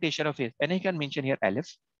same indentation of if. And I can mention here elif.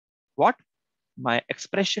 What? My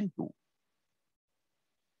expression 2.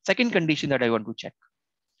 Second condition that I want to check.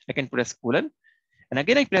 I can press colon. And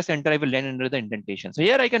again, I press enter. I will land under the indentation. So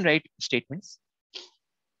here I can write statements.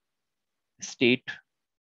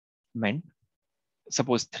 Statement,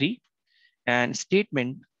 suppose 3, and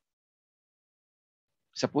statement,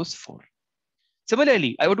 suppose 4.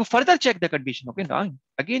 Similarly, I want to further check the condition. Okay, now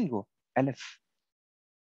again go elif.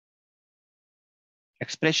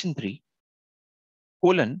 Expression 3,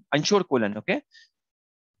 colon, unsure colon. Okay,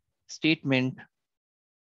 statement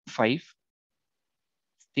 5,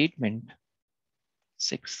 statement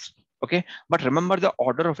 6. Okay, but remember the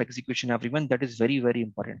order of execution, everyone. That is very, very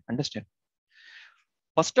important. Understand?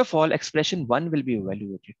 First of all, expression 1 will be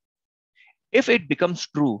evaluated. If it becomes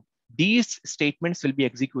true, these statements will be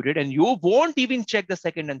executed and you won't even check the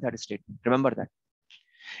second and third statement. Remember that.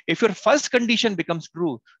 If your first condition becomes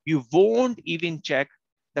true, you won't even check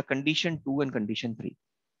the condition 2 and condition 3.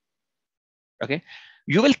 Okay.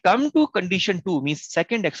 You will come to condition 2, means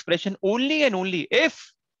second expression, only and only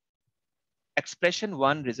if expression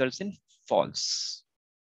 1 results in false.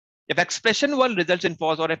 If expression 1 results in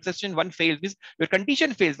false, or expression 1 fails, means your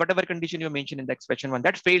condition fails, whatever condition you mentioned in the expression 1,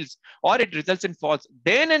 that fails, or it results in false,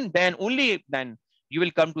 then and then, only then, you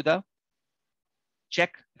will come to the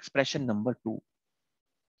check expression number 2.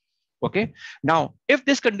 Okay. Now, if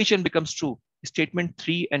this condition becomes true, statement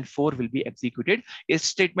 3 and 4 will be executed. Is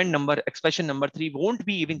statement number, expression number 3 won't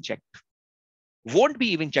be even checked. Won't be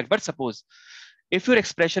even checked. But suppose if your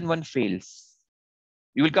expression 1 fails,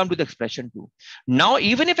 you will come to the expression 2. Now,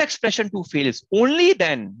 even if expression 2 fails, only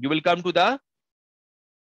then you will come to the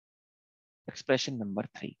expression number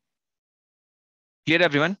 3. Clear,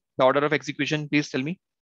 everyone? The order of execution, please tell me.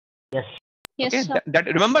 Yes. Yes, Okay, sir.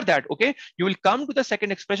 remember that. Okay, you will come to the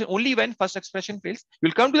second expression only when first expression fails. You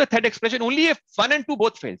will come to the third expression only if 1 and 2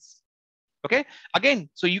 both fails. Okay, again,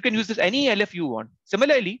 so you can use this any elif you want.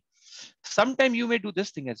 Similarly, sometime you may do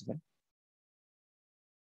this thing as well.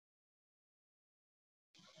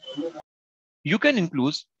 You can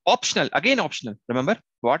include optional, again optional. Remember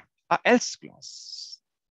what? A else clause.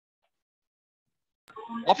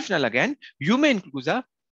 Optional again. You may include a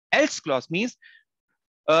else clause, means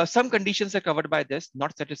some conditions are covered by this,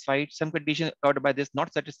 not satisfied. Some condition covered by this,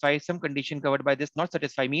 not satisfied. Some condition covered by this, not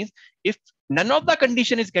satisfied. Means if none of the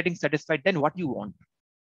condition is getting satisfied, then what you want?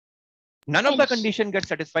 None of the condition gets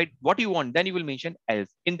satisfied. What you want? Then you will mention else.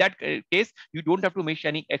 In that case, you don't have to mention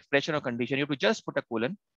any expression or condition. You have to just put a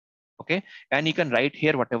colon. Okay, and you can write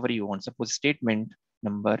here whatever you want. Suppose statement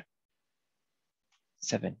number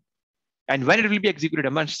 7. And when it will be executed,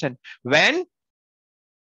 understand, when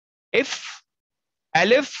if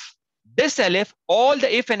elif, this elif, all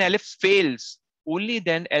the if and elif fails, only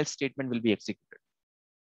then else statement will be executed.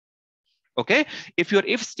 Okay, if your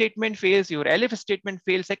if statement fails, your elif statement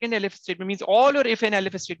fails, second elif statement, means all your if and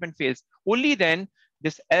elif statement fails, only then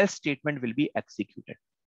this else statement will be executed.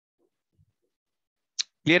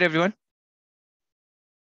 Clear, everyone?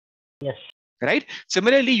 Yes. Right.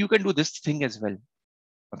 Similarly, you can do this thing as well.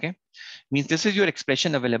 Okay, means this is your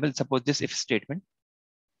expression available. Suppose this if statement,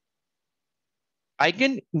 I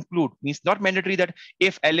can include, means not mandatory that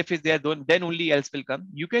if elif is there, then only else will come.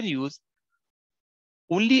 You can use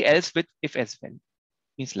only else with if as well.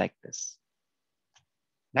 Means like this.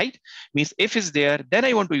 Right? Means if is there, then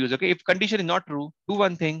I want to use. Okay, if condition is not true, do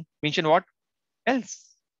one thing, mention what? Else.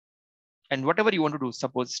 And whatever you want to do,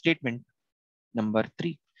 suppose statement number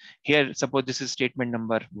 3. Here, suppose this is statement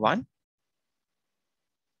number 1.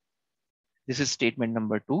 This is statement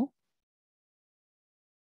number 2.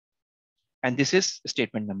 And this is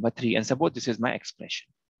statement number 3. And suppose this is my expression.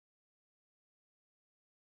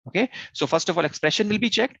 Okay. So first of all, expression will be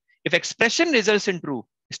checked. If expression results in true,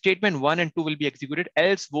 statement 1 and 2 will be executed,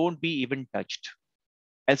 else won't be even touched.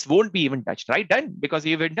 Else won't be even touched, right? Done, because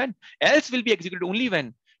you've been done. Else will be executed only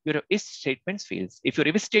when your if statement fails. If your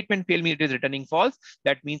if statement fail means it is returning false,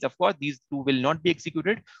 that means of course these two will not be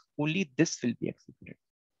executed. Only this will be executed.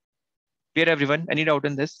 Clear, everyone? Any doubt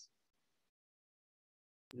in this?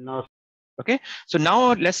 No. Okay. So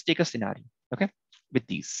now let's take a scenario. Okay, with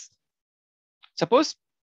these. Suppose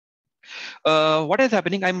what is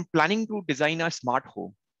happening? I'm planning to design a smart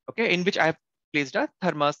home. Okay, in which I have placed a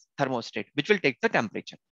thermostat, which will take the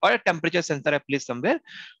temperature, or a temperature sensor I placed somewhere,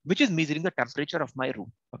 which is measuring the temperature of my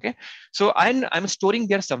room. Okay, so I'm storing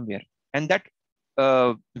there somewhere, and that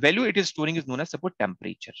value it is storing is known as suppose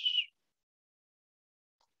temperature.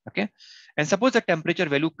 Okay, and suppose the temperature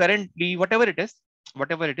value currently whatever it is,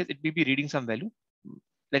 it will be reading some value.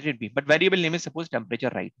 Let it be, but variable name is suppose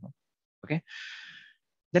temperature right now. Okay,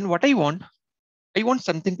 then what I want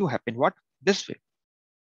something to happen. What? This way.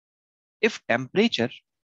 If temperature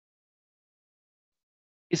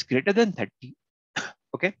is greater than 30,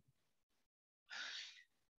 okay,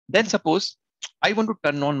 then suppose I want to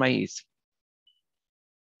turn on my AC.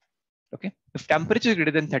 Okay, if temperature is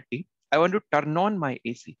greater than 30, I want to turn on my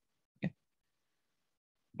AC. Okay,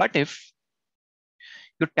 but if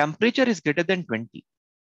your temperature is greater than 20,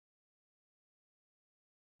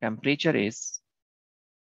 temperature is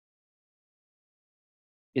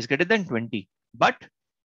greater than 20, but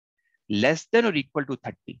less than or equal to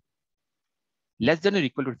 30. Less than or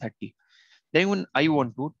equal to 30. Then when I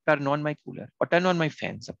want to turn on my cooler or turn on my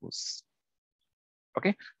fan, suppose.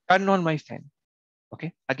 Okay, turn on my fan.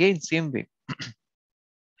 Okay, again, same way.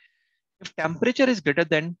 If temperature is greater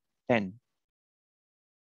than 10,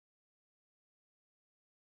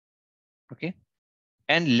 okay,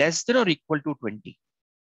 and less than or equal to 20,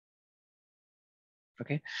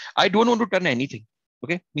 okay, I don't want to turn anything.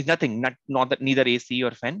 Okay, means nothing, not that neither AC or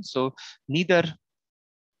fan. So neither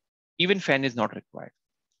even fan is not required.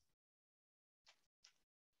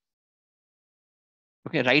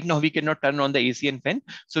 Okay, right now we cannot turn on the AC and fan.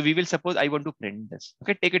 So we will suppose I want to print this.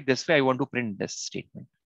 Okay, take it this way. I want to print this statement.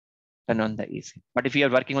 Turn on the AC. But if we are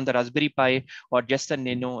working on the Raspberry Pi or just a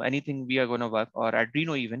Nano, anything we are going to work, or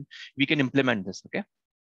Arduino even, we can implement this. Okay,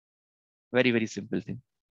 very, very simple thing.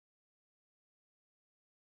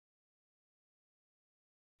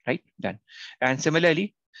 Right, done. And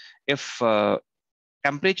similarly, if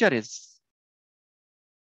temperature is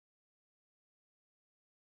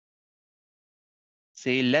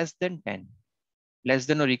say less than 10, less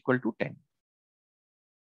than or equal to 10,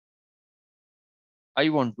 I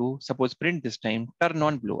want to suppose print this time turn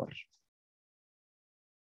on blower,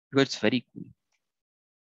 because it's very cool.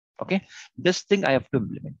 Okay, this thing I have to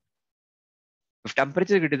implement. If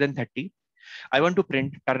temperature is greater than 30, I want to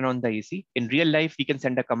print turn on the AC. In real life, we can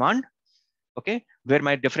send a command, okay, where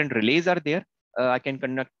my different relays are there. I can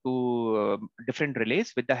connect to different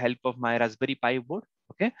relays with the help of my Raspberry Pi board,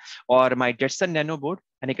 okay, or my Jetson Nano board,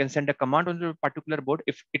 and I can send a command on the particular board.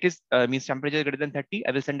 If it is means temperature greater than 30,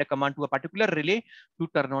 I will send a command to a particular relay to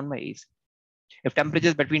turn on my AC. If temperature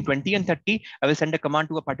is between 20 and 30, I will send a command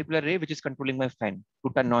to a particular array which is controlling my fan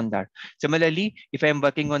to turn on that. Similarly, if I am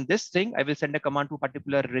working on this thing, I will send a command to a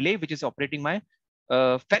particular relay which is operating my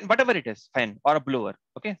fan, whatever it is, fan or a blower.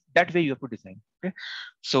 Okay, that way you have to design. Okay,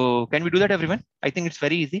 so can we do that, everyone? I think it's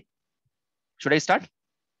very easy. Should I start?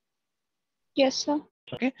 Yes, sir.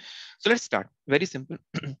 Okay, so let's start. Very simple.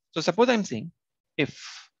 So suppose I'm saying if,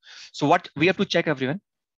 so what we have to check, everyone?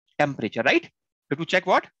 Temperature, right? We have to check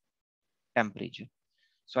what? Temperature.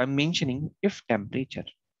 So I'm mentioning if temperature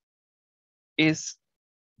is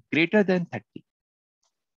greater than 30.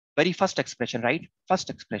 Very first expression, right? First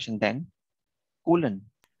expression, then colon.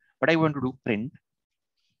 What I want to do, print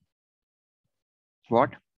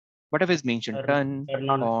what? Whatever is mentioned, turn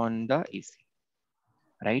on the AC,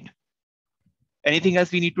 right? Anything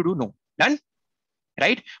else we need to do? No. Done?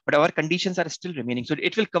 Right? But our conditions are still remaining. So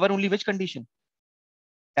it will cover only which condition?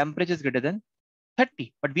 Temperature is greater than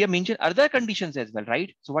 30. But we have mentioned other conditions as well,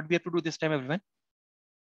 right? So what we have to do this time, everyone?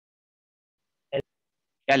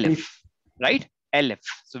 elif, right? elif.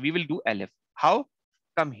 So we will do elif. How?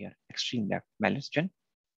 Come here, extreme left, Malestion.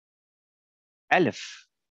 elif.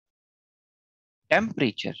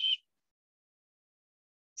 Temperature.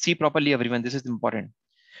 See properly, everyone. This is important.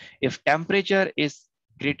 If temperature is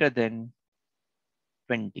greater than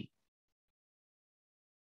 20,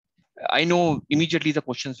 I know immediately the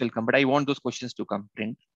questions will come, but I want those questions to come.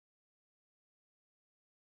 Print.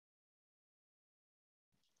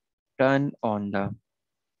 Turn on the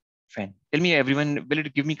fan. Tell me everyone, will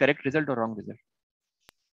it give me correct result or wrong result?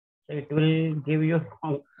 So it will give you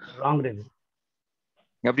wrong result.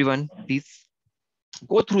 Everyone, please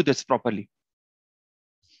go through this properly.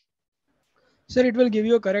 Sir, it will give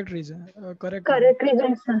you a correct reason. Correct.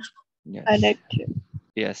 result, sir. Yes. Correct.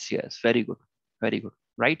 Yes. Very good. Very good.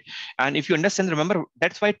 Right. And if you understand, remember,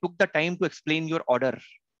 that's why I took the time to explain your order.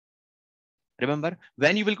 Remember,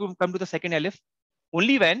 when you will come to the second elif,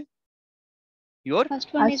 only when your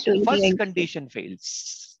First one is doing first right. condition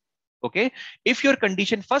fails. Okay. If your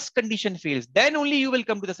first condition fails, then only you will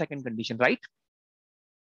come to the second condition, right?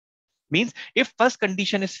 Means if first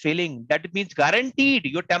condition is failing, that means guaranteed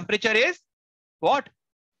your temperature is what?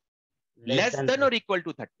 Less than or equal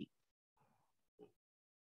to 30.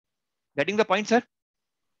 Getting the point, sir?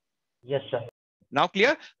 Yes, sir. Now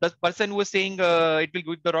clear? The person who is saying it will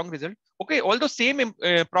give the wrong result. Okay, although same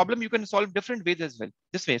problem you can solve different ways as well.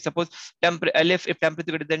 This way, suppose elif if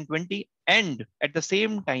temperature greater than 20 and at the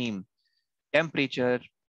same time temperature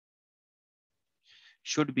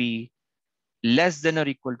should be less than or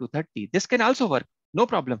equal to 30. This can also work, no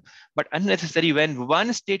problem. But unnecessary when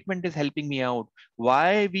one statement is helping me out.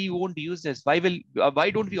 Why we won't use this? Why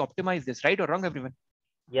don't we optimize this? Right or wrong, everyone?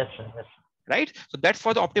 Yes, sir. Yes. Right? So that's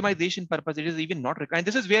for the optimization purpose. It is even not required. And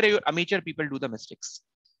this is where your amateur people do the mistakes.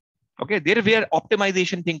 Okay, there where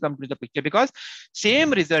optimization thing comes to the picture because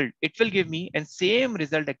same result it will give me and same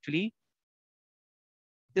result actually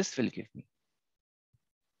this will give me.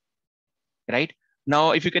 Right?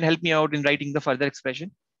 Now, if you can help me out in writing the further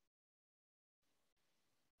expression.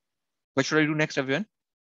 What should I do next, everyone?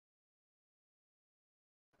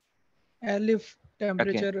 Elif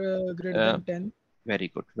temperature greater than 10. Very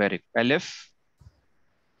good. Very good. Elif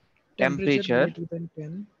Temperature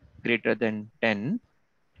temperature greater than 10.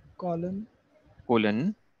 Colon.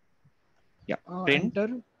 Yeah.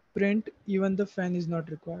 Enter. Print. Even the fan is not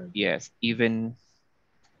required. Yes. Even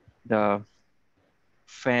the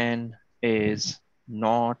fan is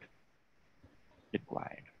not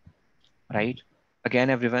required. Right? Again,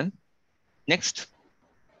 everyone. Next.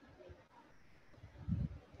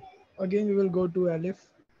 Again, we will go to elif.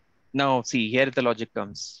 Now, see, here the logic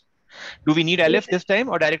comes. Do we need elif this time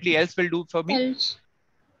or directly else will do for me? Else.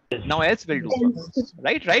 Now else will do for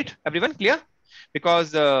me. Right? Everyone clear?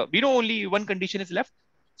 Because we know only one condition is left.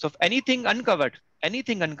 So if anything uncovered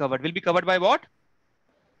will be covered by what?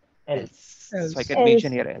 Else. So I can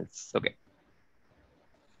mention here else. Okay.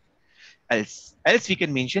 Else we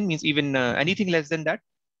can mention means even anything less than that.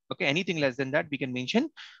 Okay, anything less than that we can mention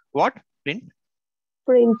what? Print.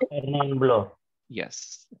 Turn on blower.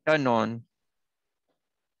 Yes, turn on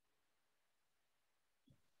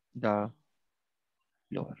the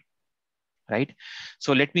blower. Right.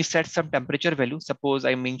 So let me set some temperature value. Suppose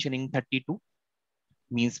I'm mentioning 32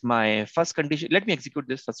 means my first condition. Let me execute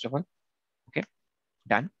this first of all. Okay,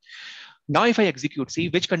 done. Now if I execute, see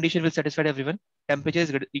which condition will satisfy everyone. Temperature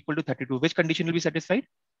is equal to 32. Which condition will be satisfied?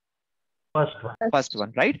 First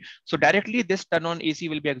one, right? So directly this turn on AC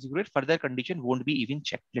will be executed. Further condition won't be even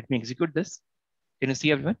checked. Let me execute this. Can you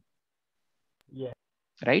see everyone? Yeah.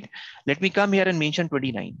 Right. Let me come here and mention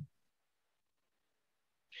 29.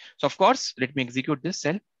 So of course, let me execute this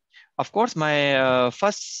cell. Of course, my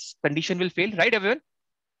first condition will fail, right, everyone?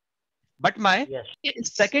 But my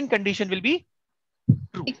second condition will be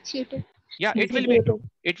true. Executed. Yeah, it will be true.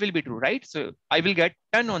 It will be true, right? So I will get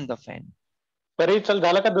turn on the fan.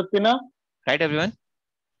 Right, everyone?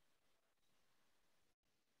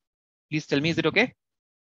 Please tell me, is it okay?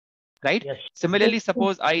 Right? Yes. Similarly,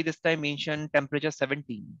 suppose I this time mention temperature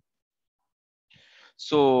 17.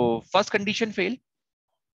 So first condition fail.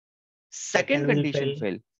 Second condition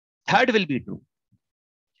fail. Third will be true.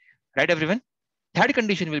 Right, everyone? Third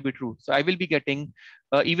condition will be true. So I will be getting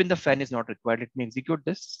even the fan is not required. Let me execute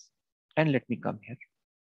this and let me come here.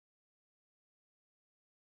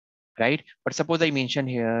 Right? But suppose I mention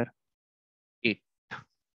here 8.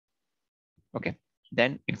 Okay.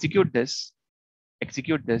 Then execute this.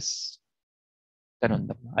 Turn on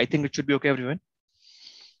them. I think it should be okay, everyone.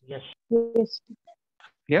 Yes.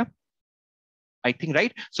 Yeah. I think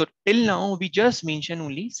right. So till now we just mention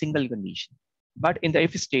only single condition. But in the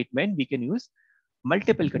if statement, we can use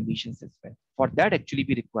multiple conditions as well. For that, actually,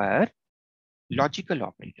 we require logical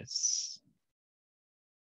operators.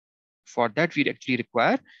 For that, we actually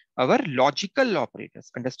require our logical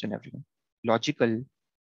operators. Understand, everyone? Logical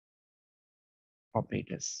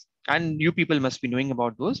operators. And you people must be knowing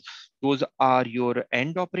about those. Those are your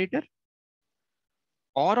AND operator,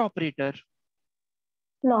 OR operator,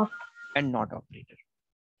 Not. and NOT operator.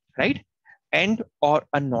 Right? AND, OR,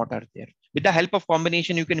 and NOT are there. With the help of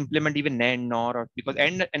combination, you can implement even AND, NOR, or because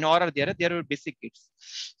AND and OR are there are basic gates.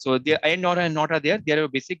 So the AND, NOR and NOT are there are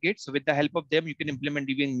basic gates. So with the help of them, you can implement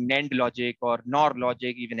even NAND logic or NOR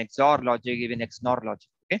logic, even XOR logic, even XNOR logic.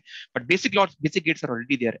 Okay, but basic gates are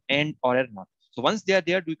already there, AND, OR, or NOT. So once they are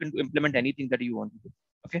there, you can implement anything that you want to do.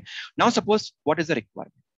 Okay. Now suppose what is the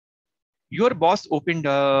requirement? Your boss opened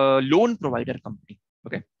a loan provider company.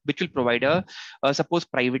 Okay, which will provide suppose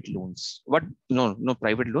private loans. What? No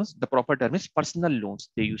private loans. The proper term is personal loans.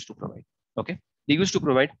 They used to provide. Okay, they used to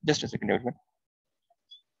provide. Just a second, everyone.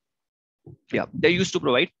 Yeah, they used to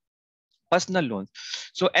provide personal loans.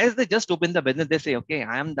 So as they just open the business, they say, okay,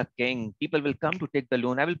 I am the king. People will come to take the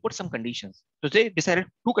loan. I will put some conditions. So they decided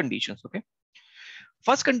 2 conditions. Okay,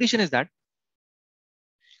 first condition is that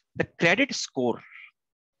the credit score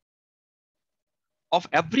of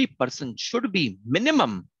every person should be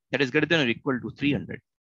minimum that is greater than or equal to 300.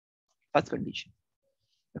 First condition.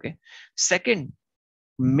 Okay. Second,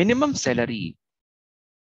 minimum salary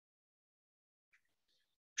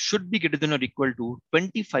should be greater than or equal to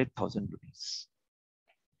 25,000 rupees.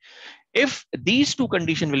 If these 2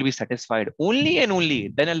 conditions will be satisfied, only and only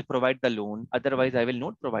then I'll provide the loan. Otherwise, I will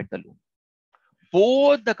not provide the loan.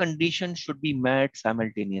 Both the conditions should be met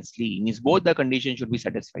simultaneously. Means both the conditions should be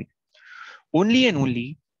satisfied. Only and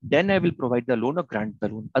only then I will provide the loan or grant the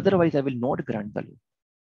loan. Otherwise, I will not grant the loan.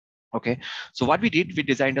 Okay. So what we did, we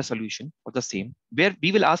designed a solution for the same, where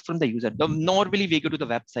we will ask from the user. Normally we go to the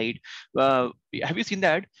website. Have you seen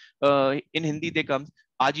that? In Hindi they come,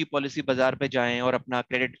 आज ही policy बाजार पे जाएं और अपना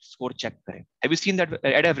credit score check करें. Have you seen that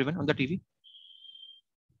ad, everyone, on the TV?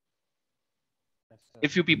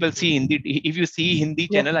 If you people see Hindi, if you see Hindi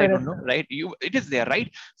channel, I don't know, right? It is there,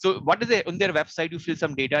 right? So what is it on their website? You fill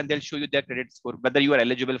some data and they'll show you their credit score, whether you are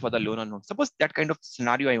eligible for the loan or not. Suppose that kind of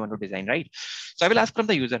scenario I want to design, right? So I will ask from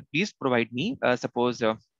the user, please provide me, suppose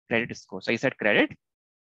credit score. So I said credit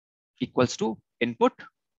equals to input,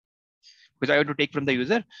 because I want to take from the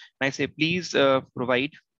user. And I say, please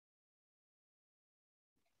provide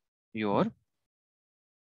your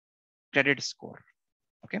credit score.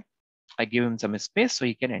 Okay. I give him some space so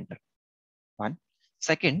he can enter. 1.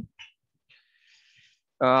 Second,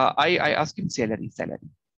 I ask him salary.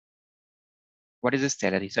 What is his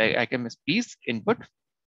salary? So I can please input.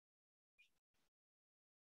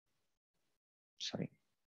 Sorry.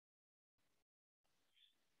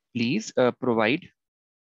 Please provide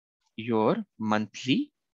your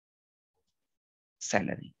monthly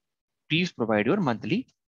salary. Please provide your monthly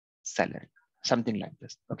salary. Something like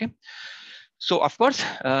this. Okay. So of course,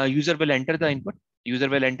 user will enter the input. User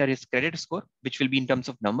will enter his credit score, which will be in terms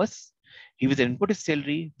of numbers. He will input his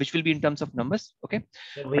salary, which will be in terms of numbers. Okay.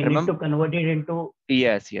 So we need to convert it into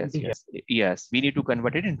yes. We need to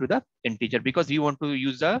convert it into the integer because we want to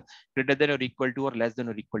use the greater than or equal to or less than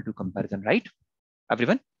or equal to comparison, right?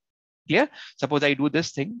 Everyone clear? Suppose I do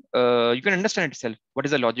this thing. You can understand itself. What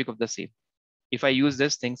is the logic of the same? If I use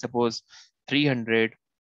this thing, suppose 300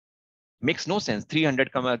 makes no sense.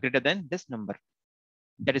 300 greater than this number.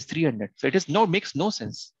 That is 300. So it is makes no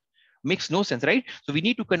sense. Makes no sense, right? So we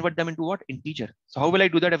need to convert them into what? Integer. So how will I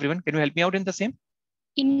do that, everyone? Can you help me out in the same?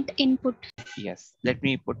 Input. Yes. Let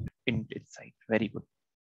me put int inside. Very good.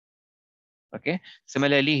 Okay.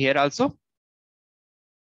 Similarly here also.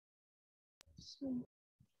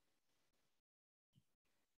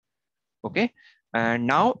 Okay. And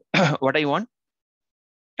now what I want.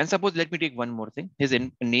 And suppose let me take one more thing. His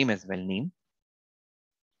name as well, name.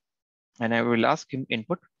 And I will ask him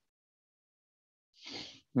input.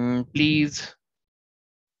 Please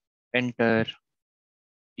enter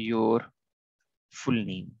your full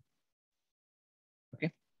name.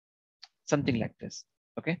 Okay. Something like this.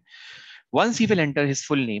 Okay. Once he will enter his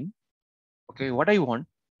full name. Okay. What I want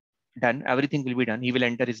done, everything will be done. He will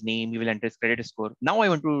enter his name. He will enter his credit score. Now I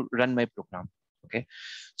want to run my program. Okay.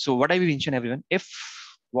 So what I will mention, everyone, if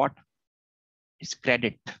what is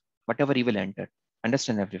credit, whatever he will enter,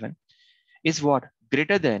 understand everyone, is what?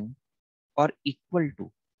 Greater than or equal to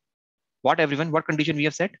what, everyone? What condition we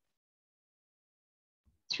have set?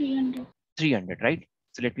 300. 300, right?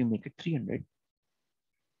 So let me make it 300.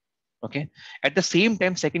 Okay. At the same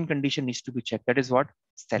time, second condition needs to be checked. That is what?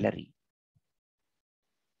 Salary.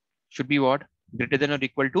 Should be what? Greater than or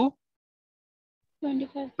equal to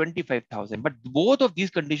 25,000. But both of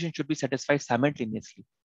these conditions should be satisfied simultaneously.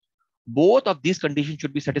 Both of these conditions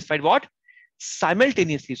should be satisfied what?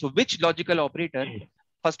 Simultaneously. So which logical operator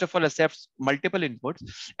first of all accepts multiple inputs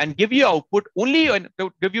and give you output only when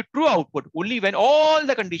give you true output only when all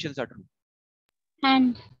the conditions are true?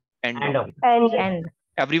 And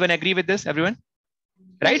everyone agree with this? Everyone?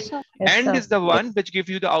 Right? Yes, sir. And is the one which gives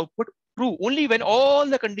you the output True only when all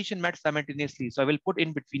the condition met simultaneously. So I will put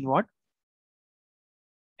in between what?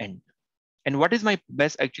 And. And what is my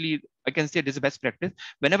best, actually, I can say this is best practice.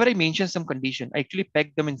 Whenever I mention some condition, I actually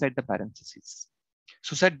peg them inside the parentheses.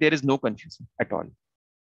 So that there is no confusion at all.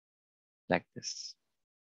 Like this.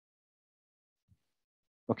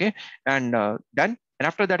 Okay. And done. And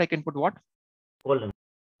after that, I can put what? Colon.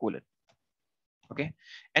 Colon. Okay.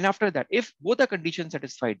 And after that, if both the conditions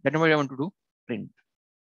satisfied, then what I want to do? Print.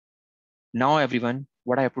 Now, everyone,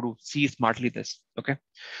 what I have to do? See smartly this. Okay.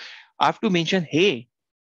 I have to mention, hey,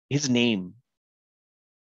 his name.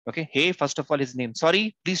 Okay. Hey, first of all, his name.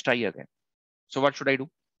 Sorry, please try again. So what should I do?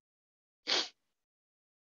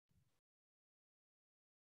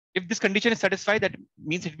 If this condition is satisfied, that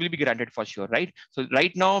means it will be granted for sure, right? So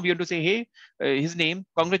right now we want to say, hey, his name,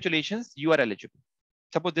 congratulations, you are eligible.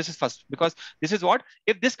 Suppose this is first, because this is what?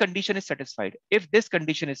 If this condition is satisfied, if this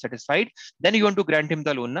condition is satisfied, then you want to grant him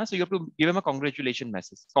the loan. Na? So you have to give him a congratulation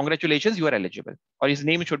message. Congratulations, you are eligible. Or his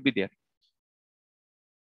name should be there.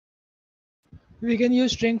 We can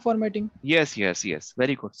use string formatting. Yes, yes, yes.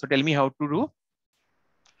 Very good. So tell me how to do.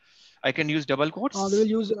 I can use double quotes. We will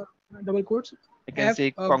use double quotes. I can F, say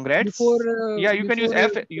congrats. Before, yeah, you can use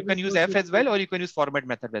F. before, You can use F as well, or you can use format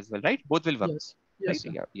method as well, right? Both will work. Yes. Yes.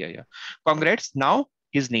 Right? Yeah. Congrats. Now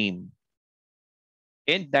his name.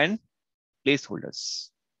 And then placeholders.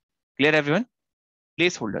 Clear, everyone?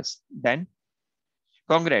 Placeholders. Then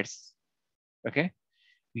congrats. Okay.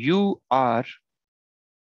 You are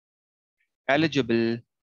eligible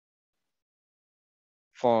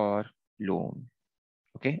for loan.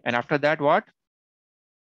 Okay. And after that, what?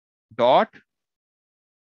 Dot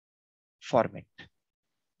format.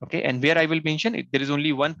 Okay. And where I will mention if there is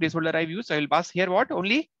only one placeholder I've used, so I will pass here what?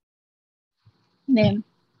 Only Name.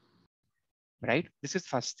 Right. This is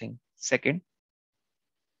first thing. Second,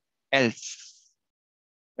 else.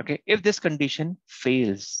 Okay. If this condition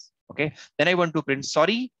fails, okay, then I want to print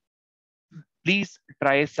sorry, please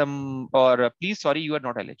try some, or please, sorry, you are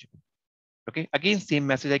not eligible. Okay. Again, same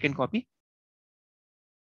message I can copy.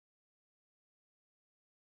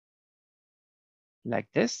 Like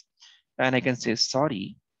this. And I can say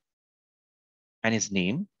sorry and his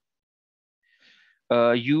name.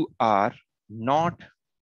 You are not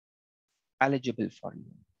eligible for loan.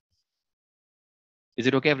 Is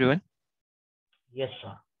it okay, everyone? Yes,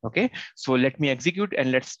 sir. Okay. So let me execute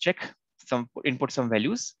and let's check some, input some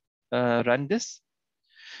values. Run this.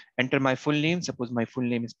 Enter my full name. Suppose my full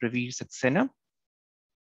name is Praveer Saxena.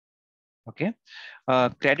 Okay.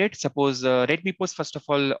 Credit. Suppose let me post first of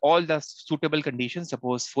all the suitable conditions.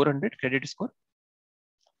 Suppose 400 credit score.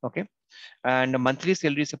 Okay. And monthly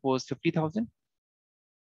salary. Suppose 50,000.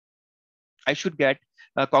 I should get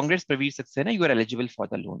Congrats Praveer Saxena. You are eligible for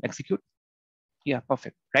the loan. Execute. Yeah.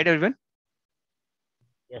 Perfect. Right, everyone.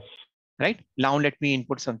 Yes. Right. Now let me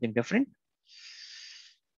input something different.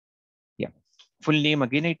 Yeah. Full name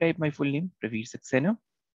again. I type my full name Praveer Saxena.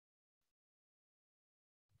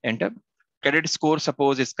 Enter. Credit score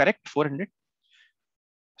suppose is correct 400.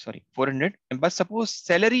 Sorry, 400. But suppose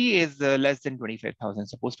salary is less than 25,000.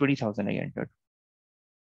 Suppose 20,000 I entered.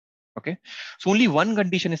 Okay. So only one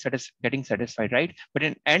condition is getting satisfied, right? But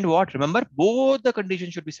in and what? Remember, both the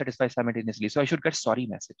conditions should be satisfied simultaneously. So I should get sorry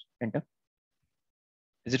message. Enter.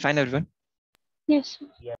 Is it fine, everyone? Yes.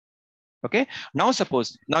 Okay. Now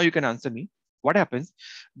suppose, now you can answer me. What happens?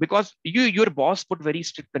 Because your boss put very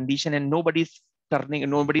strict condition and nobody's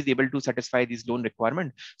able to satisfy this loan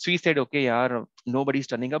requirement. So he said, okay, yaar, nobody's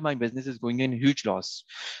turning up. My business is going in huge loss.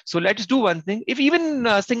 So let's do one thing. If even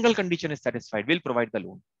a single condition is satisfied, we'll provide the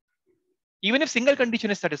loan. Even if single condition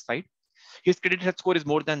is satisfied, his credit score is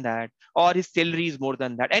more than that, or his salary is more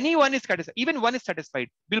than that. Anyone is satisfied, even one is satisfied,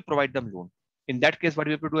 we'll provide them loan. In that case, what do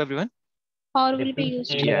we have to do, everyone? Or will be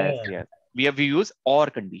used. Yes. We have to use or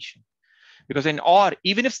condition. Because in or,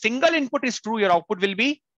 even if single input is true, your output will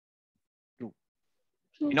be true.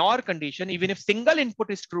 In or condition, even if single input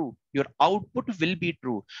is true, your output will be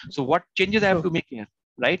true. So what changes I have to make here,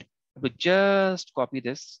 right? I have to just copy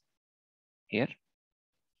this here.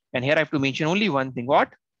 And here I have to mention only one thing. What?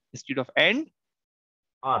 Instead of and,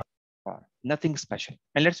 Or. Nothing special.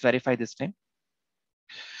 And let's verify this time.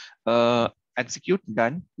 Execute,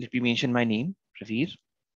 done. Let me mention my name, Praveer.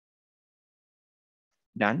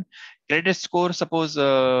 Done. Credit score, suppose,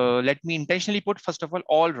 let me intentionally put, first of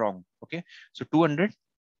all wrong. Okay. So 200.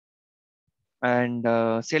 And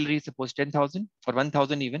salary, suppose 10,000 or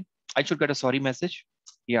 1,000 even. I should get a sorry message.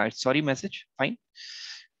 Yeah, it's sorry message. Fine.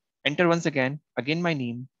 Enter once again my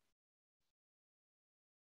name.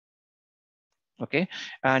 Okay.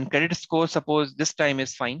 And credit score, suppose this time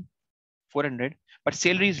is fine. 400. but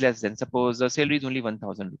salary is less than. Suppose the salary is only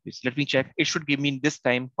 1,000 rupees. Let me check. It should give me this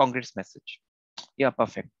time congrats message. Yeah,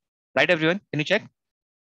 perfect. Right, everyone? Can you check?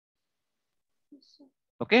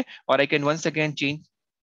 Okay. Or I can once again change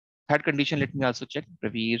third condition. Let me also check.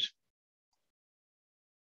 Praveer.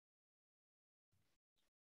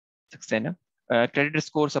 Saxena. Credit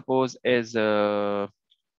score suppose is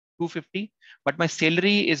 250, but my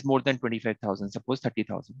salary is more than 25,000. Suppose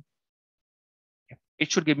 30,000. Yeah.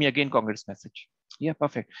 It should give me again congrats message. Yeah,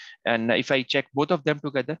 perfect. And if I check both of them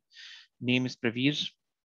together, name is Praveer.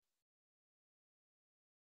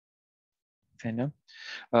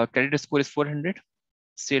 Credit score is 400.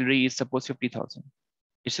 Salary is suppose 50,000.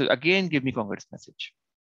 It should again give me congrats message.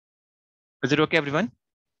 Is it okay, everyone?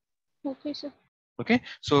 Okay, sir. Okay.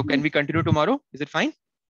 So can we continue tomorrow? Is it fine?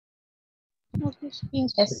 Okay, sir.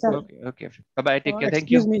 Yes, sir. Okay. Okay. Bye bye. Take care. Thank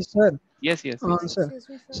Excuse you. me, sir. Yes. Yes. Yes. Sir.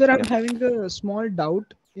 Sir, I'm Yeah. having a small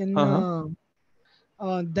doubt in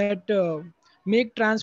that make trans